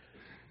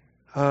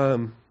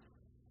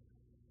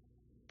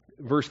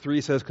 Verse 3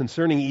 says,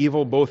 concerning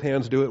evil, both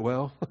hands do it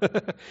well.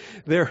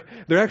 They're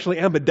actually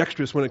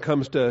ambidextrous when it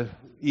comes to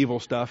evil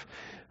stuff.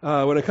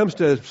 When it comes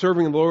to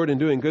serving the Lord and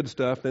doing good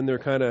stuff, then they're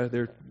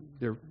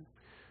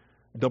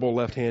double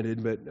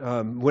left-handed. But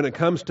when it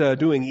comes to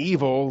doing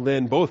evil,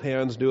 then both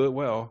hands do it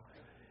well.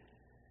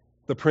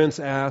 The prince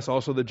asks,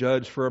 also the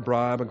judge, for a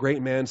bribe. A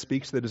great man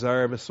speaks the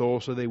desire of his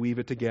soul, so they weave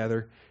it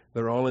together.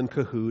 They're all in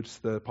cahoots.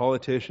 The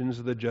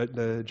politicians,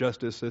 the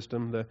justice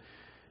system,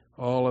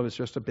 all of it's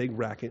just a big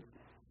racket.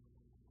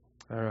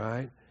 All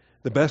right.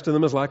 The best of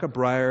them is like a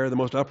briar, the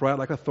most upright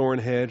like a thorn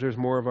hedge. There's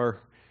more of our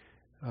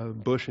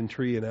bush and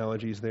tree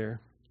analogies there.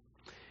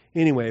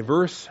 Anyway,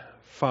 verse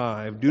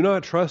 5. Do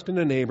not trust in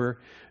a neighbor.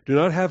 Do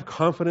not have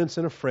confidence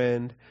in a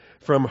friend.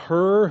 From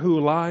her who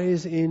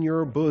lies in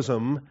your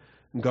bosom,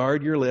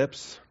 guard your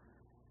lips.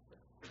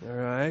 All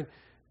right.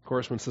 Of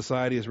course, when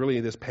society is really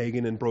this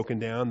pagan and broken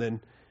down,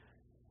 then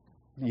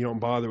you don't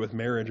bother with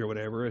marriage or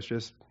whatever. It's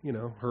just,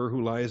 her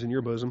who lies in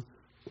your bosom.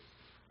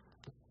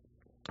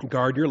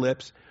 Guard your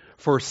lips.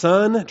 For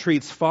son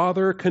treats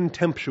father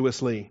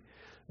contemptuously.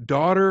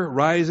 Daughter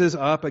rises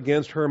up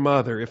against her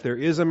mother. If there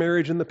is a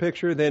marriage in the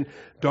picture, then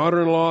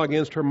daughter-in-law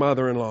against her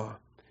mother-in-law.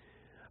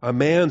 A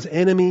man's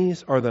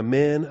enemies are the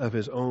men of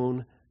his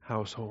own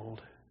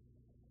household.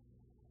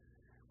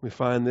 We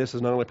find this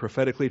is not only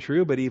prophetically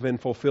true, but even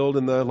fulfilled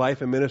in the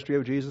life and ministry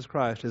of Jesus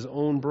Christ. His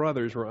own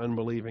brothers were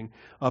unbelieving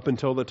up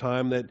until the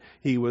time that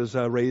he was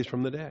raised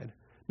from the dead.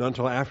 Not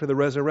until after the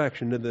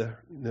resurrection did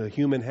the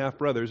human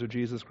half-brothers of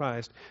Jesus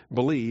Christ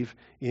believe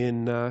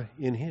in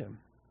him.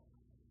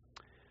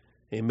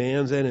 A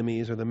man's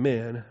enemies are the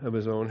men of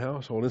his own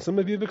household. And some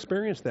of you have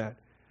experienced that.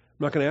 I'm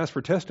not going to ask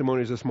for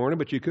testimonies this morning,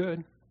 but you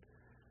could.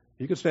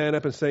 You could stand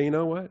up and say, you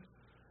know what?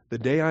 The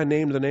day I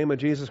named the name of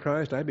Jesus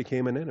Christ, I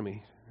became an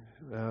enemy.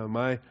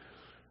 My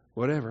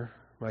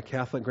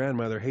Catholic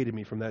grandmother hated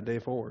me from that day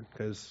forward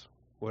because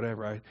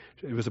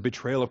it was a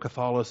betrayal of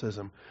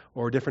Catholicism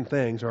or different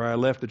things, or I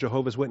left the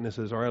Jehovah's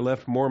Witnesses, or I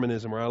left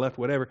Mormonism, or I left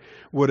whatever.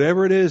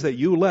 Whatever it is that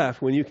you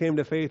left when you came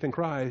to faith in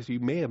Christ, you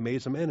may have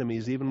made some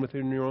enemies even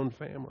within your own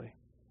family.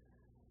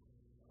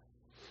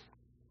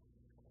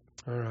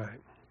 All right.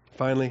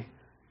 Finally,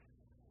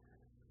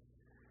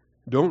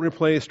 don't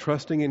replace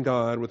trusting in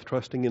God with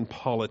trusting in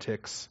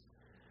politics.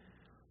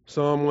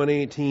 Psalm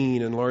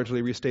 118 and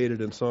largely restated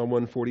in Psalm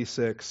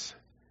 146.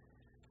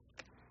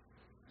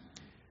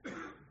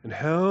 And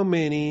how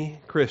many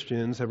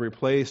Christians have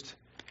replaced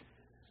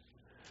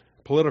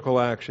political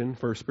action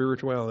for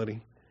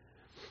spirituality?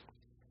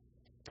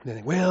 They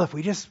think, well, if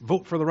we just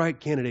vote for the right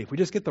candidate, if we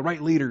just get the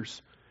right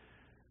leaders.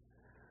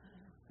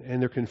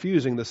 And they're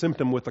confusing the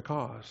symptom with the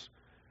cause.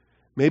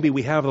 Maybe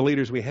we have the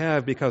leaders we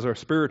have because our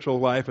spiritual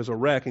life is a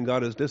wreck and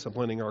God is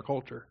disciplining our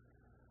culture.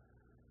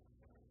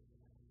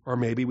 Or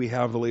maybe we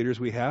have the leaders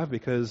we have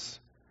because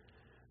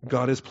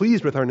God is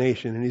pleased with our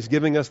nation and He's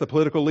giving us the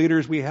political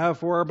leaders we have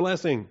for our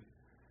blessing.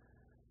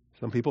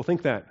 Some people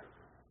think that.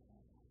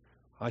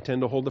 I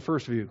tend to hold the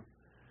first view.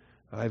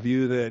 I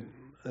view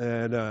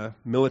that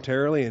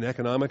militarily and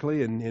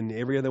economically and in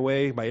every other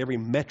way, by every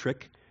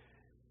metric,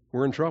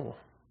 we're in trouble.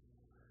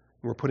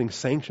 We're putting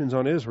sanctions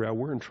on Israel.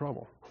 We're in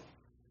trouble.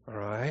 All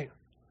right?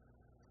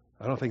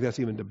 I don't think that's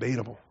even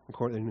debatable,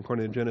 according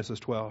to Genesis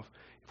 12.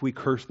 If we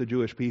curse the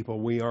Jewish people,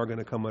 we are going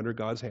to come under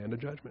God's hand of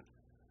judgment.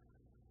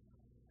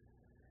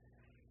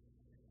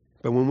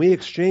 But when we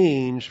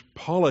exchange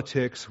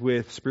politics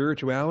with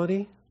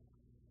spirituality,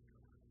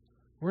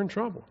 we're in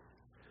trouble.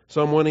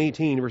 Psalm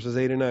 118, verses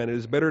 8 and 9. It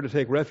is better to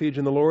take refuge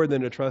in the Lord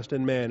than to trust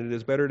in man. It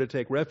is better to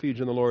take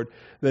refuge in the Lord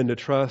than to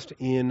trust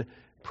in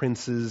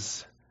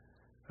princes.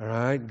 All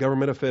right?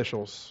 Government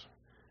officials.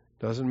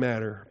 Doesn't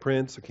matter. A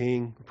prince, a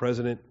king, a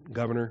president,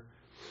 governor.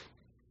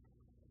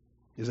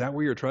 Is that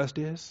where your trust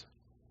is?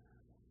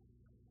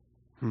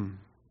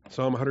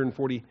 Psalm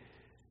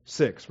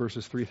 146,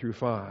 verses 3 through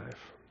 5.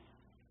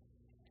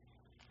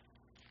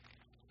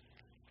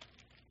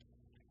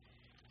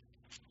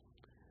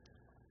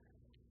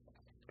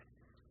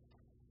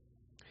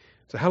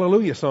 It's a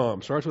hallelujah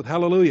psalm. Starts with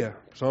hallelujah.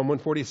 Psalm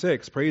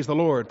 146. Praise the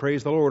Lord,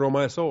 O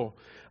my soul.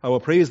 I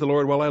will praise the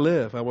Lord while I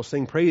live. I will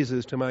sing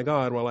praises to my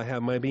God while I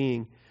have my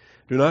being.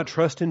 Do not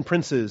trust in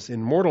princes,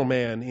 in mortal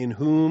man, in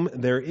whom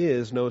there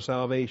is no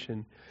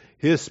salvation.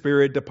 His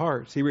spirit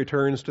departs. He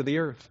returns to the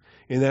earth.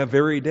 In that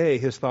very day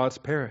his thoughts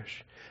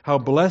perish. How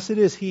blessed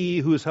is he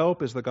whose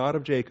help is the God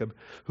of Jacob,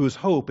 whose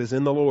hope is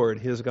in the Lord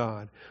his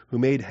God, who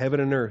made heaven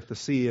and earth, the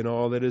sea and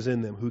all that is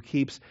in them, who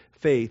keeps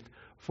faith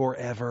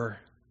forever.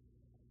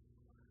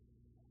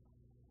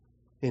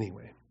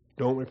 Anyway,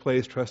 don't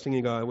replace trusting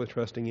in God with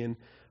trusting in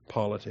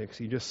politics.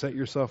 You just set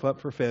yourself up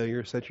for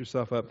failure, set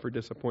yourself up for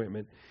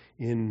disappointment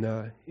in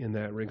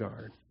that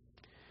regard.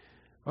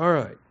 All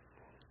right.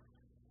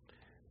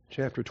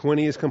 Chapter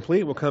 20 is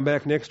complete. We'll come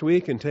back next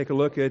week and take a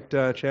look at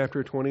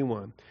chapter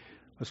 21.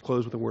 Let's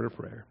close with a word of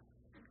prayer.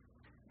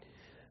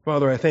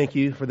 Father, I thank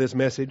you for this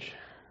message.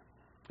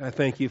 I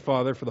thank you,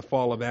 Father, for the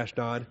fall of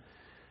Ashdod.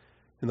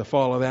 And the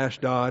fall of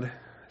Ashdod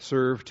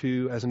served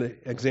as an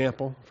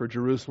example for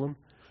Jerusalem,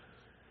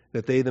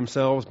 that they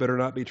themselves better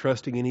not be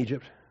trusting in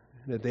Egypt,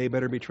 that they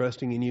better be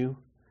trusting in you.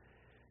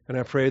 And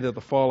I pray that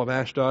the fall of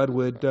Ashdod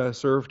would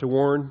serve to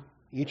warn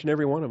each and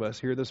every one of us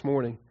here this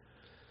morning.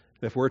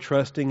 If we're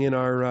trusting in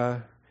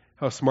our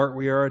how smart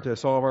we are to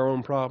solve our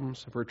own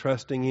problems, if we're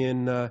trusting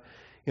in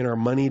our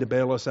money to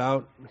bail us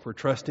out, if we're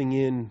trusting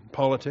in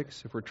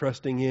politics, if we're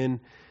trusting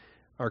in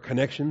our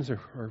connections,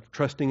 or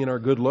trusting in our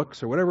good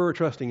looks, or whatever we're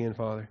trusting in,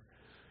 Father,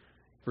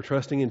 if we're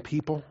trusting in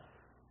people,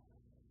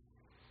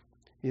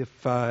 if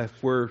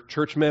we're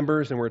church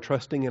members and we're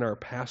trusting in our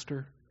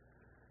pastor,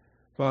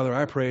 Father,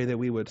 I pray that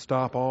we would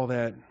stop all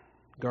that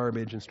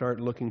garbage and start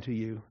looking to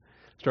you.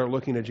 Start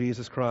looking to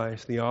Jesus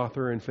Christ, the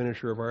author and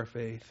finisher of our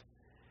faith.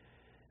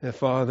 And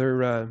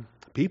Father,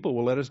 people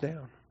will let us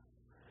down.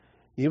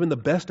 Even the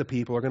best of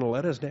people are going to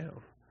let us down.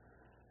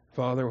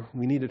 Father,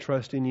 we need to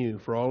trust in you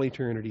for all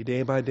eternity,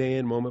 day by day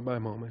and moment by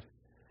moment.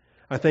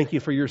 I thank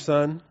you for your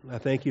Son. I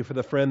thank you for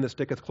the friend that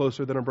sticketh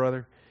closer than a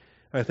brother.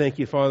 I thank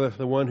you, Father, for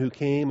the one who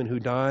came and who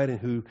died and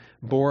who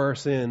bore our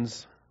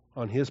sins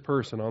on his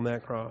person on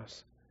that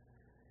cross.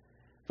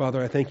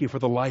 Father, I thank you for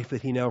the life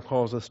that he now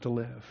calls us to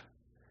live,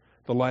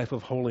 the life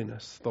of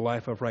holiness, the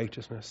life of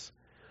righteousness.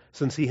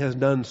 Since he has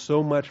done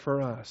so much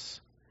for us,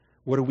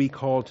 what are we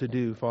called to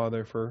do,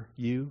 Father, for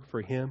you,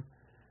 for him?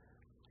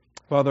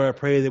 Father, I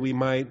pray that we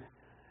might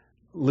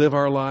live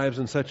our lives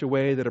in such a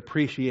way that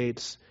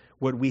appreciates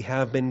what we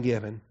have been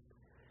given.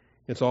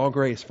 It's all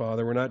grace,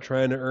 Father. We're not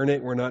trying to earn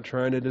it. We're not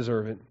trying to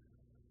deserve it.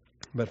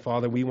 But,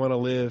 Father, we want to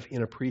live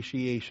in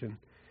appreciation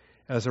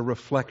as a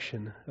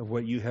reflection of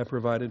what you have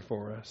provided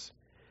for us.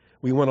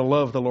 We want to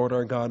love the Lord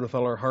our God with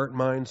all our heart,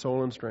 mind,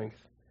 soul, and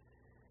strength.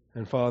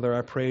 And, Father,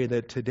 I pray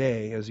that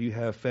today, as you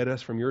have fed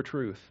us from your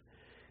truth,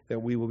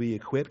 that we will be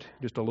equipped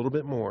just a little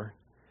bit more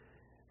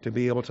to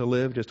be able to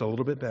live just a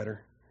little bit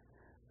better.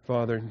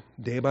 Father,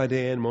 day by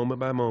day and moment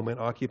by moment,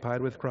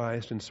 occupied with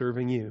Christ and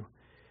serving you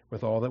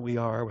with all that we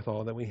are, with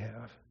all that we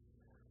have.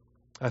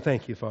 I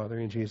thank you, Father,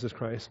 in Jesus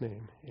Christ's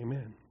name.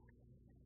 Amen.